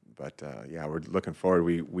 So, but yeah, we're looking forward.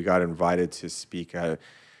 We got invited to speak at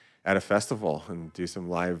a festival and do some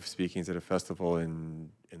live speakings at a festival in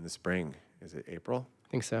the spring. Is it April? I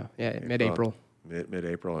think so. Yeah, mid-April.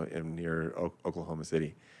 Mid-April near Oklahoma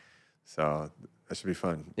City. So that should be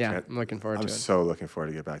fun. Yeah, I'm looking forward to it. I'm so looking forward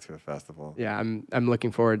to get back to a festival. Yeah, I'm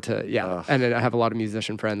looking forward to, and then I have a lot of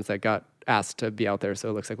musician friends that got asked to be out there, so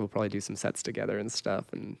it looks like we'll probably do some sets together and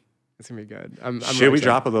stuff, and it's going to be good. Should we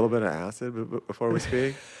drop a little bit of acid before we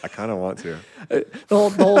speak? I kind of want to. The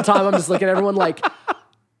whole time I'm just looking at everyone like,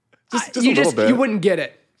 just a little bit. You wouldn't get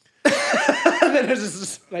it. And then it's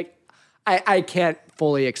just like, I can't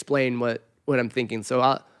fully explain what I'm thinking, so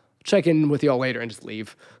I'll check in with y'all later and just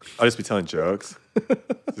leave. I'll just be telling jokes,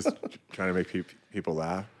 just trying to make people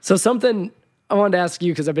laugh. So something I wanted to ask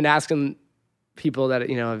you, because I've been asking people that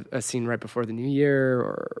I've seen right before the new year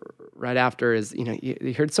or right after, is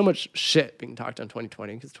you heard so much shit being talked on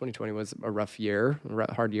 2020, because 2020 was a rough year,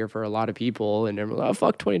 a hard year for a lot of people, and everyone's like, oh,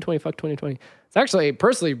 fuck 2020, fuck 2020. It's actually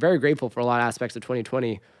personally very grateful for a lot of aspects of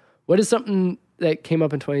 2020. What is something that came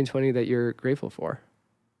up in 2020 that you're grateful for?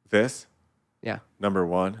 This. Yeah. Number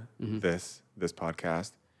one, this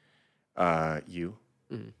podcast, you,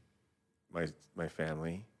 my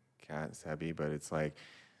family, Kat and Sebi. But it's like,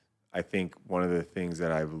 I think one of the things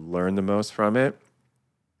that I've learned the most from it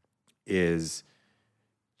is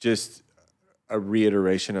just a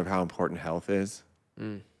reiteration of how important health is.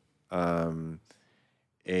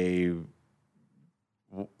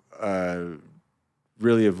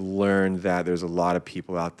 Really have learned that there's a lot of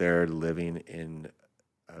people out there living in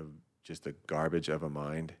just a garbage of a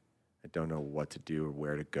mind. I don't know what to do or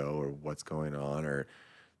where to go or what's going on, or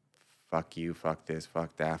fuck you, fuck this,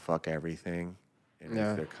 fuck that, fuck everything. And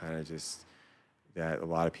they're kind of just that a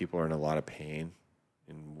lot of people are in a lot of pain,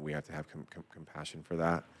 and we have to have compassion for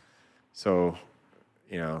that. So,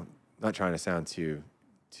 not trying to sound too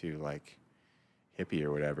like hippie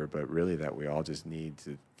or whatever, but really that we all just need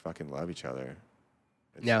to fucking love each other.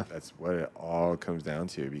 That's what it all comes down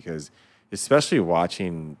to, because especially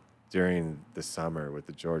watching during the summer with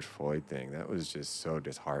the George Floyd thing, that was just so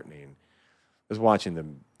disheartening. I was watching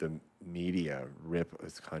the media rip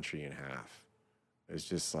this country in half. It was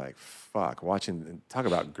just like, fuck, talk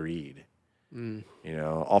about greed,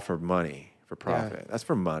 all for money, for profit. Yeah. That's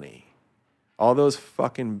for money. All those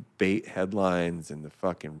fucking bait headlines and the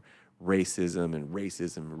fucking racism,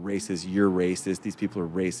 racist, you're racist, these people are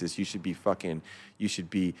racist,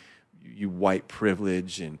 you white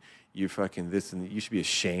privilege, and you fucking this, and you should be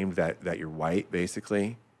ashamed that you're white,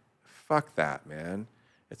 basically. Fuck that, man.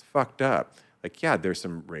 It's fucked up. Like, yeah, there's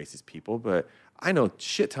some racist people, but I know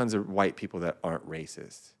shit tons of white people that aren't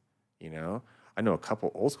racist, I know a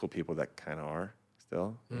couple old school people that kind of are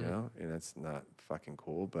still, and that's not fucking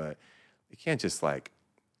cool, but you can't just like,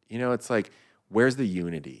 it's like, where's the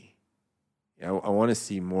unity? I want to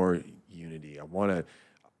see more unity. I want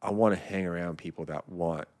to hang around people that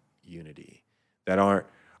want unity,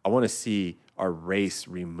 I want to see our race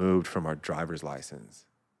removed from our driver's license.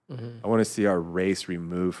 I want to see our race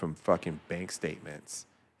removed from fucking bank statements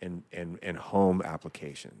and home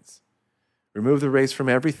applications. Remove the race from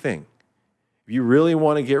everything. If you really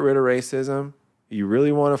want to get rid of racism, you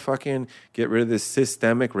really want to fucking get rid of this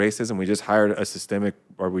systemic racism. We just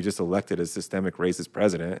we just elected a systemic racist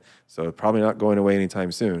president, so probably not going away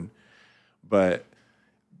anytime soon. But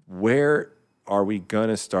where are we going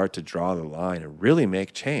to start to draw the line and really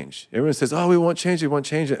make change? Everyone says, oh, we won't change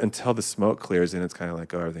it until the smoke clears, and it's kind of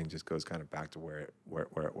like, oh, everything just goes kind of back to where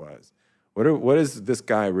it was. What is this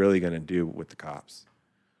guy really going to do with the cops?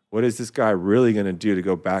 What is this guy really going to do to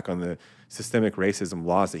go back on the systemic racism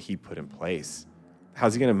laws that he put in place?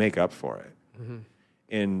 How's he going to make up for it? Mm-hmm.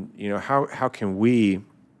 And, you know, how can we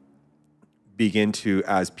begin to,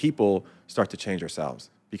 as people, start to change ourselves?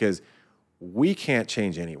 Because we can't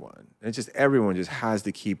change anyone. It's just everyone just has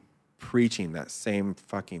to keep preaching that same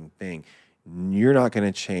fucking thing. You're not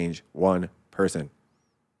going to change one person.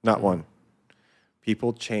 Not one.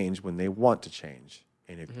 People change when they want to change.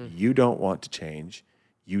 And if you don't want to change,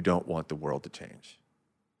 you don't want the world to change.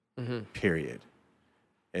 Period.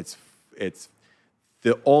 It's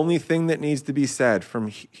the only thing that needs to be said from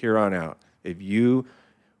here on out. If you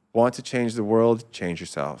want to change the world, change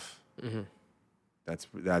yourself.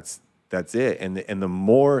 That's it. And the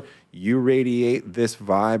more you radiate this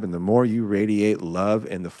vibe, and the more you radiate love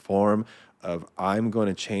in the form of I'm going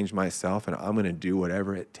to change myself and I'm going to do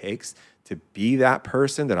whatever it takes to be that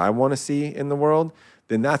person that I want to see in the world,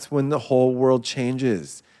 then that's when the whole world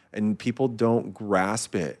changes. And people don't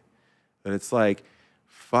grasp it. But it's like,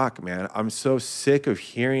 fuck, man, I'm so sick of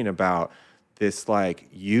hearing about this, like,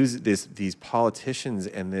 these politicians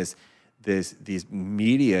and these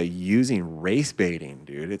media using race baiting,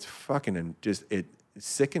 dude. It's fucking it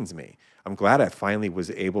sickens me. I'm glad I finally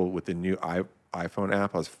was able, with the new iPhone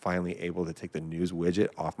app, I was finally able to take the news widget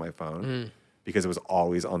off my phone because it was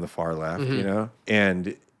always on the far left, you know?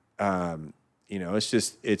 And, you know, it's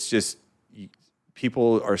just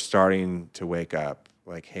people are starting to wake up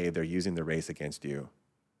like, hey, they're using the race against you.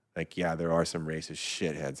 Like, yeah, there are some racist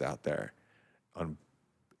shitheads out there. On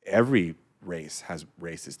every race has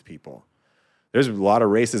racist people. There's a lot of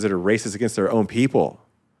races that are racist against their own people.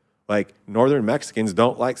 Like, Northern Mexicans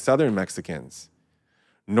don't like Southern Mexicans.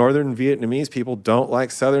 Northern Vietnamese people don't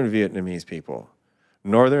like Southern Vietnamese people.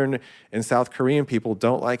 Northern and South Korean people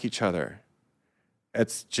don't like each other.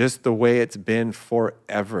 It's just the way it's been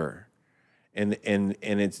forever. And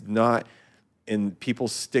it's not, and people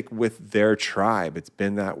stick with their tribe. It's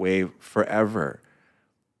been that way forever.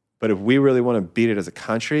 But if we really want to beat it as a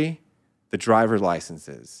country, the driver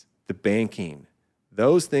licenses, the banking,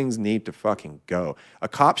 those things need to fucking go. A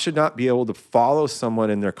cop should not be able to follow someone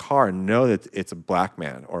in their car and know that it's a black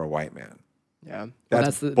man or a white man. Yeah.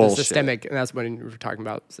 That's the systemic, and that's when we're talking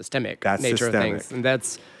about systemic nature of things. And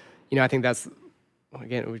that's, you know, I think that's,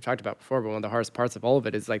 again, we talked about before, but one of the hardest parts of all of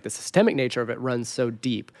it is like the systemic nature of it runs so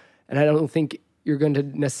deep. And I don't think you're going to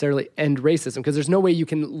necessarily end racism, because there's no way you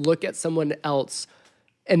can look at someone else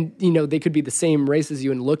and, you know, they could be the same race as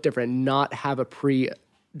you and look different and not have a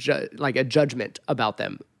a judgment about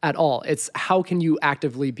them at all. It's how can you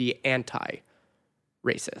actively be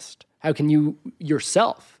anti-racist? How can you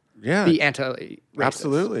yourself be anti-racist?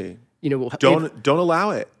 Absolutely. You know, don't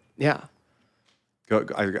allow it. Yeah. Go,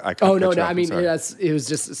 I mean, it was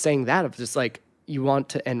just saying that of just like, you want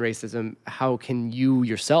to end racism. How can you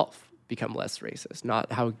yourself become less racist?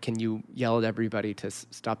 Not how can you yell at everybody to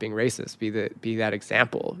stop being racist? Be that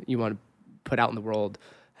example you want to put out in the world.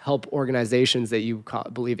 Help organizations that you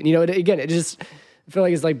believe in. You know, I feel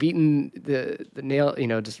like it's like beating the nail. You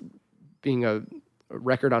know, just being a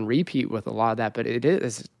record on repeat with a lot of that. But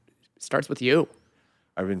it starts with you.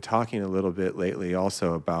 I've been talking a little bit lately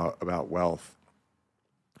also about wealth.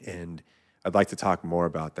 And I'd like to talk more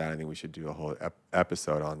about that. I think we should do a whole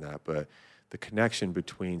episode on that. But the connection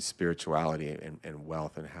between spirituality and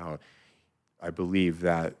wealth, and how I believe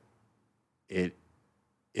that it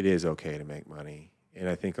is okay to make money. And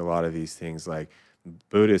I think a lot of these things, like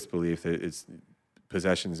Buddhists believe that it's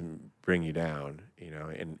possessions bring you down, you know,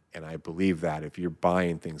 and I believe that if you're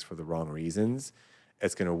buying things for the wrong reasons,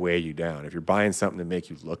 it's going to weigh you down. If you're buying something to make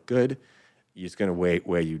you look good, it's going to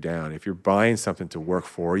weigh you down. If you're buying something to work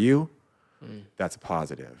for you, that's a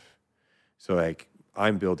positive. So like,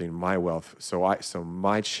 I'm building my wealth so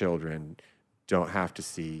my children don't have to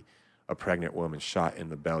see a pregnant woman shot in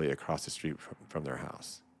the belly across the street from their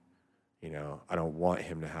house. You know, I don't want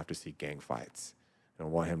him to have to see gang fights. I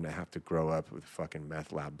don't want him to have to grow up with a fucking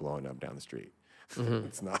meth lab blowing up down the street.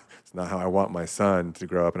 It's not how I want my son to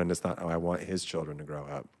grow up, and it's not how I want his children to grow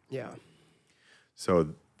up. Yeah. So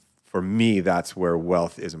for me, that's where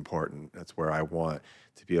wealth is important. That's where I want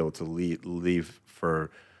to be able to leave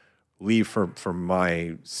for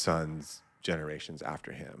my son's generations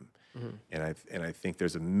after him. And I think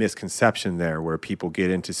there's a misconception there where people get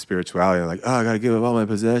into spirituality and like, oh, I got to give up all my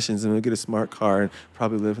possessions and get a smart car and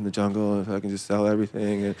probably live in the jungle and fucking just sell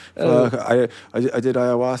everything. And fuck, I did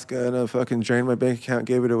ayahuasca and I fucking drained my bank account,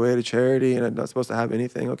 gave it away to charity, and I'm not supposed to have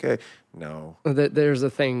anything. Okay, no. There's a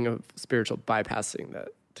thing of spiritual bypassing that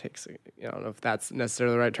takes, I don't know if that's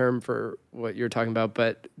necessarily the right term for what you're talking about,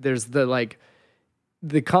 but there's the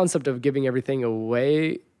concept of giving everything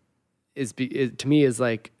away to me is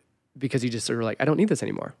like, because you just sort of like, I don't need this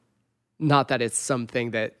anymore. Not that it's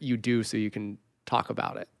something that you do so you can talk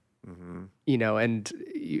about it, and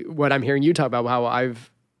what I'm hearing you talk about, how I've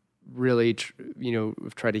really,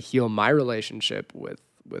 tried to heal my relationship with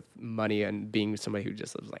money and being somebody who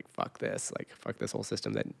just was like, fuck this whole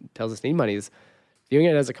system that tells us to need money, is viewing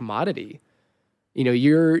it as a commodity.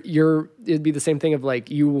 It'd be the same thing of like,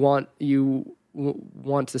 you want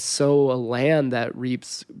to sow a land that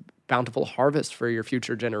reaps bountiful harvest for your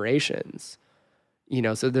future generations.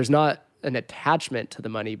 So there's not an attachment to the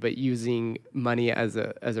money, but using money as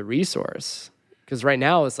a resource. Because right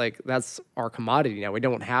now it's like, that's our commodity now. We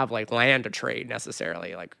don't have like land to trade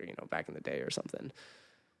necessarily, like, back in the day or something.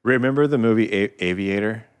 Remember the movie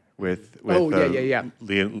Aviator with Leonardo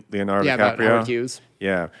DiCaprio? About Howard Hughes.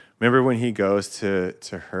 Yeah. Remember when he goes to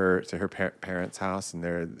her parents' house,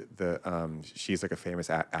 and she's like a famous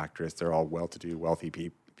actress. They're all well-to-do,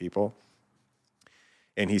 wealthy people.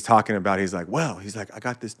 And he's talking about, he's like, I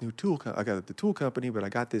got this new tool. I got the tool company, but I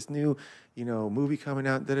got this new, movie coming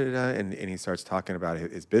out. And he starts talking about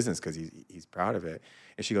his business because he's proud of it.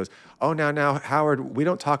 And she goes, oh, now, Howard, we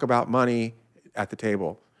don't talk about money at the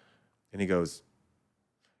table. And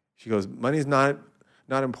she goes, money's not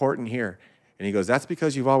important here. And he goes, that's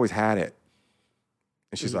because you've always had it.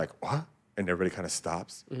 And she's like, what? And everybody kind of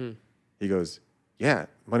stops. Mm-hmm. He goes, yeah,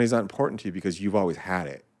 money's not important to you because you've always had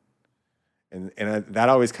it. And that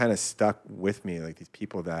always kind of stuck with me, like these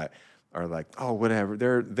people that are like, oh, whatever,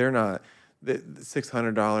 they're not, the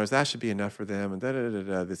 $600, that should be enough for them, and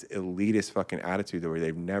this elitist fucking attitude where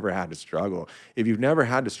they've never had to struggle. If you've never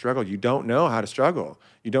had to struggle, you don't know how to struggle.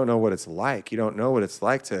 You don't know what it's like. You don't know what it's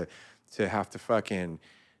like to have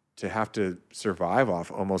to survive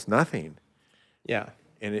off almost nothing. Yeah.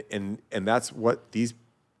 And that's what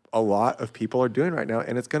a lot of people are doing right now,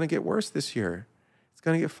 and it's going to get worse this year. It's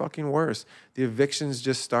going to get fucking worse. The evictions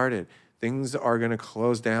just started. Things are going to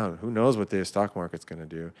close down. Who knows what the stock market's going to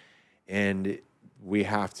do? And we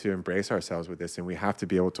have to embrace ourselves with this, and we have to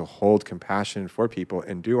be able to hold compassion for people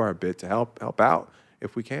and do our bit to help out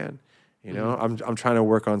if we can. I'm trying to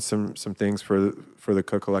work on some things for the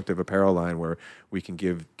Cook Collective apparel line where we can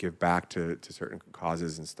give back to certain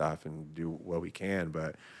causes and stuff and do what we can.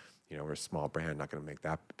 But we're a small brand, not going to make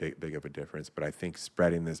that big of a difference. But I think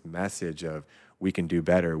spreading this message of we can do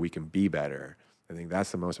better, we can be better. I think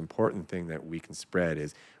that's the most important thing that we can spread,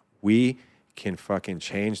 is we can fucking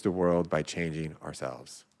change the world by changing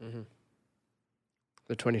ourselves. Mm-hmm.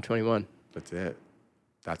 The 2021. That's it.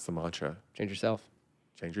 That's the mantra. Change yourself.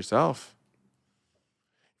 Change yourself.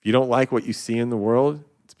 If you don't like what you see in the world,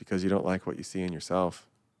 it's because you don't like what you see in yourself.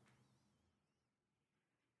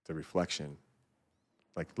 It's a reflection.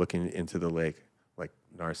 Like looking into the lake, like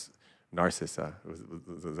Narcissa.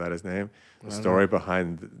 Was that his name? The story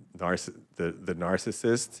behind the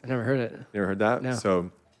narcissist. I never heard it. You ever heard that? No.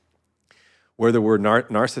 So where the word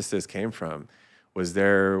narcissist came from was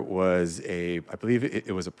I believe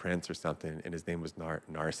it was a prince or something, and his name was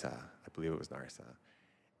Narsa. I believe it was Narsa.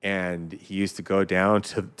 And he used to go down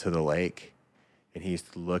to the lake, and he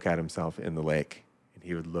used to look at himself in the lake, and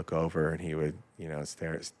he would look over, and he would,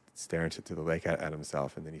 stare into the lake at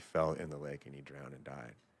himself, and then he fell in the lake, and he drowned and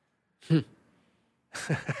died.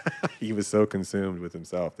 He was so consumed with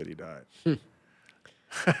himself that he died.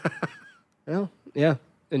 Well, yeah.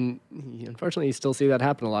 And unfortunately, you still see that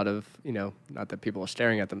happen a lot of, not that people are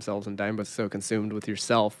staring at themselves and dying, but so consumed with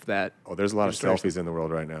yourself that... Oh, there's a lot of selfies in the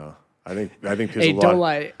world right now. I think people... Hey, don't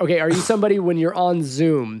lie. Okay, are you somebody when you're on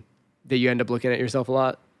Zoom that you end up looking at yourself a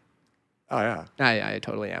lot? Oh, yeah. I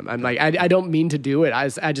totally am. I'm like, I don't mean to do it.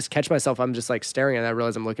 I just catch myself. I'm just like staring and I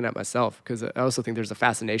realize I'm looking at myself, because I also think there's a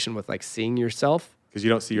fascination with like seeing yourself. Because you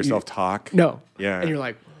don't see yourself talk. No. Yeah. And you're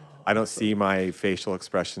like... I don't see my facial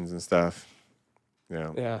expressions and stuff.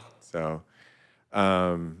 Yeah. So,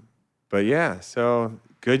 but yeah, so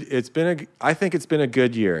good. I think it's been a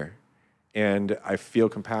good year, and I feel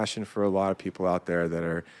compassion for a lot of people out there that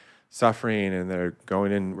are suffering, and we're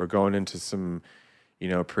going into some,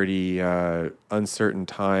 pretty uncertain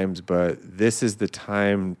times, but this is the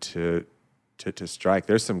time to strike.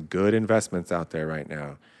 There's some good investments out there right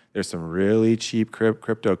now. There's some really cheap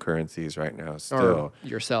cryptocurrencies right now still. Or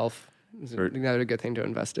yourself. Is For- another good thing to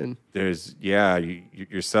invest in. There's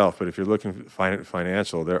yourself, but if you're looking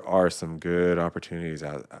financial, there are some good opportunities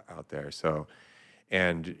out there. So,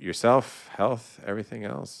 and yourself, health, everything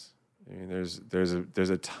else. I mean, there's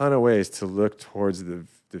a ton of ways to look towards the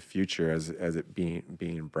future as it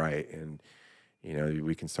being bright, and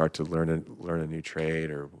we can start to learn a new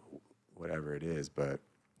trade or whatever it is, but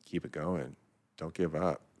keep it going. Don't give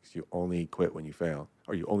up, because you only quit when you fail,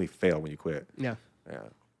 or you only fail when you quit. Yeah. Yeah.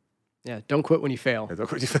 Yeah. Don't quit when you fail. Don't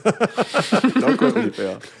quit when you fail. Don't quit when you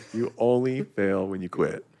fail. You only fail when you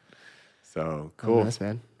quit. So cool. Oh, nice,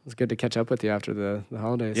 man. It was good to catch up with you after the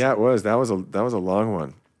holidays. Yeah, it was. That was a long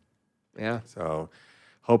one. Yeah. So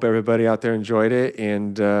hope everybody out there enjoyed it,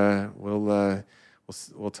 and we'll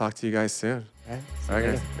talk to you guys soon. All right. All right,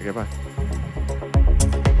 guys. Okay, bye.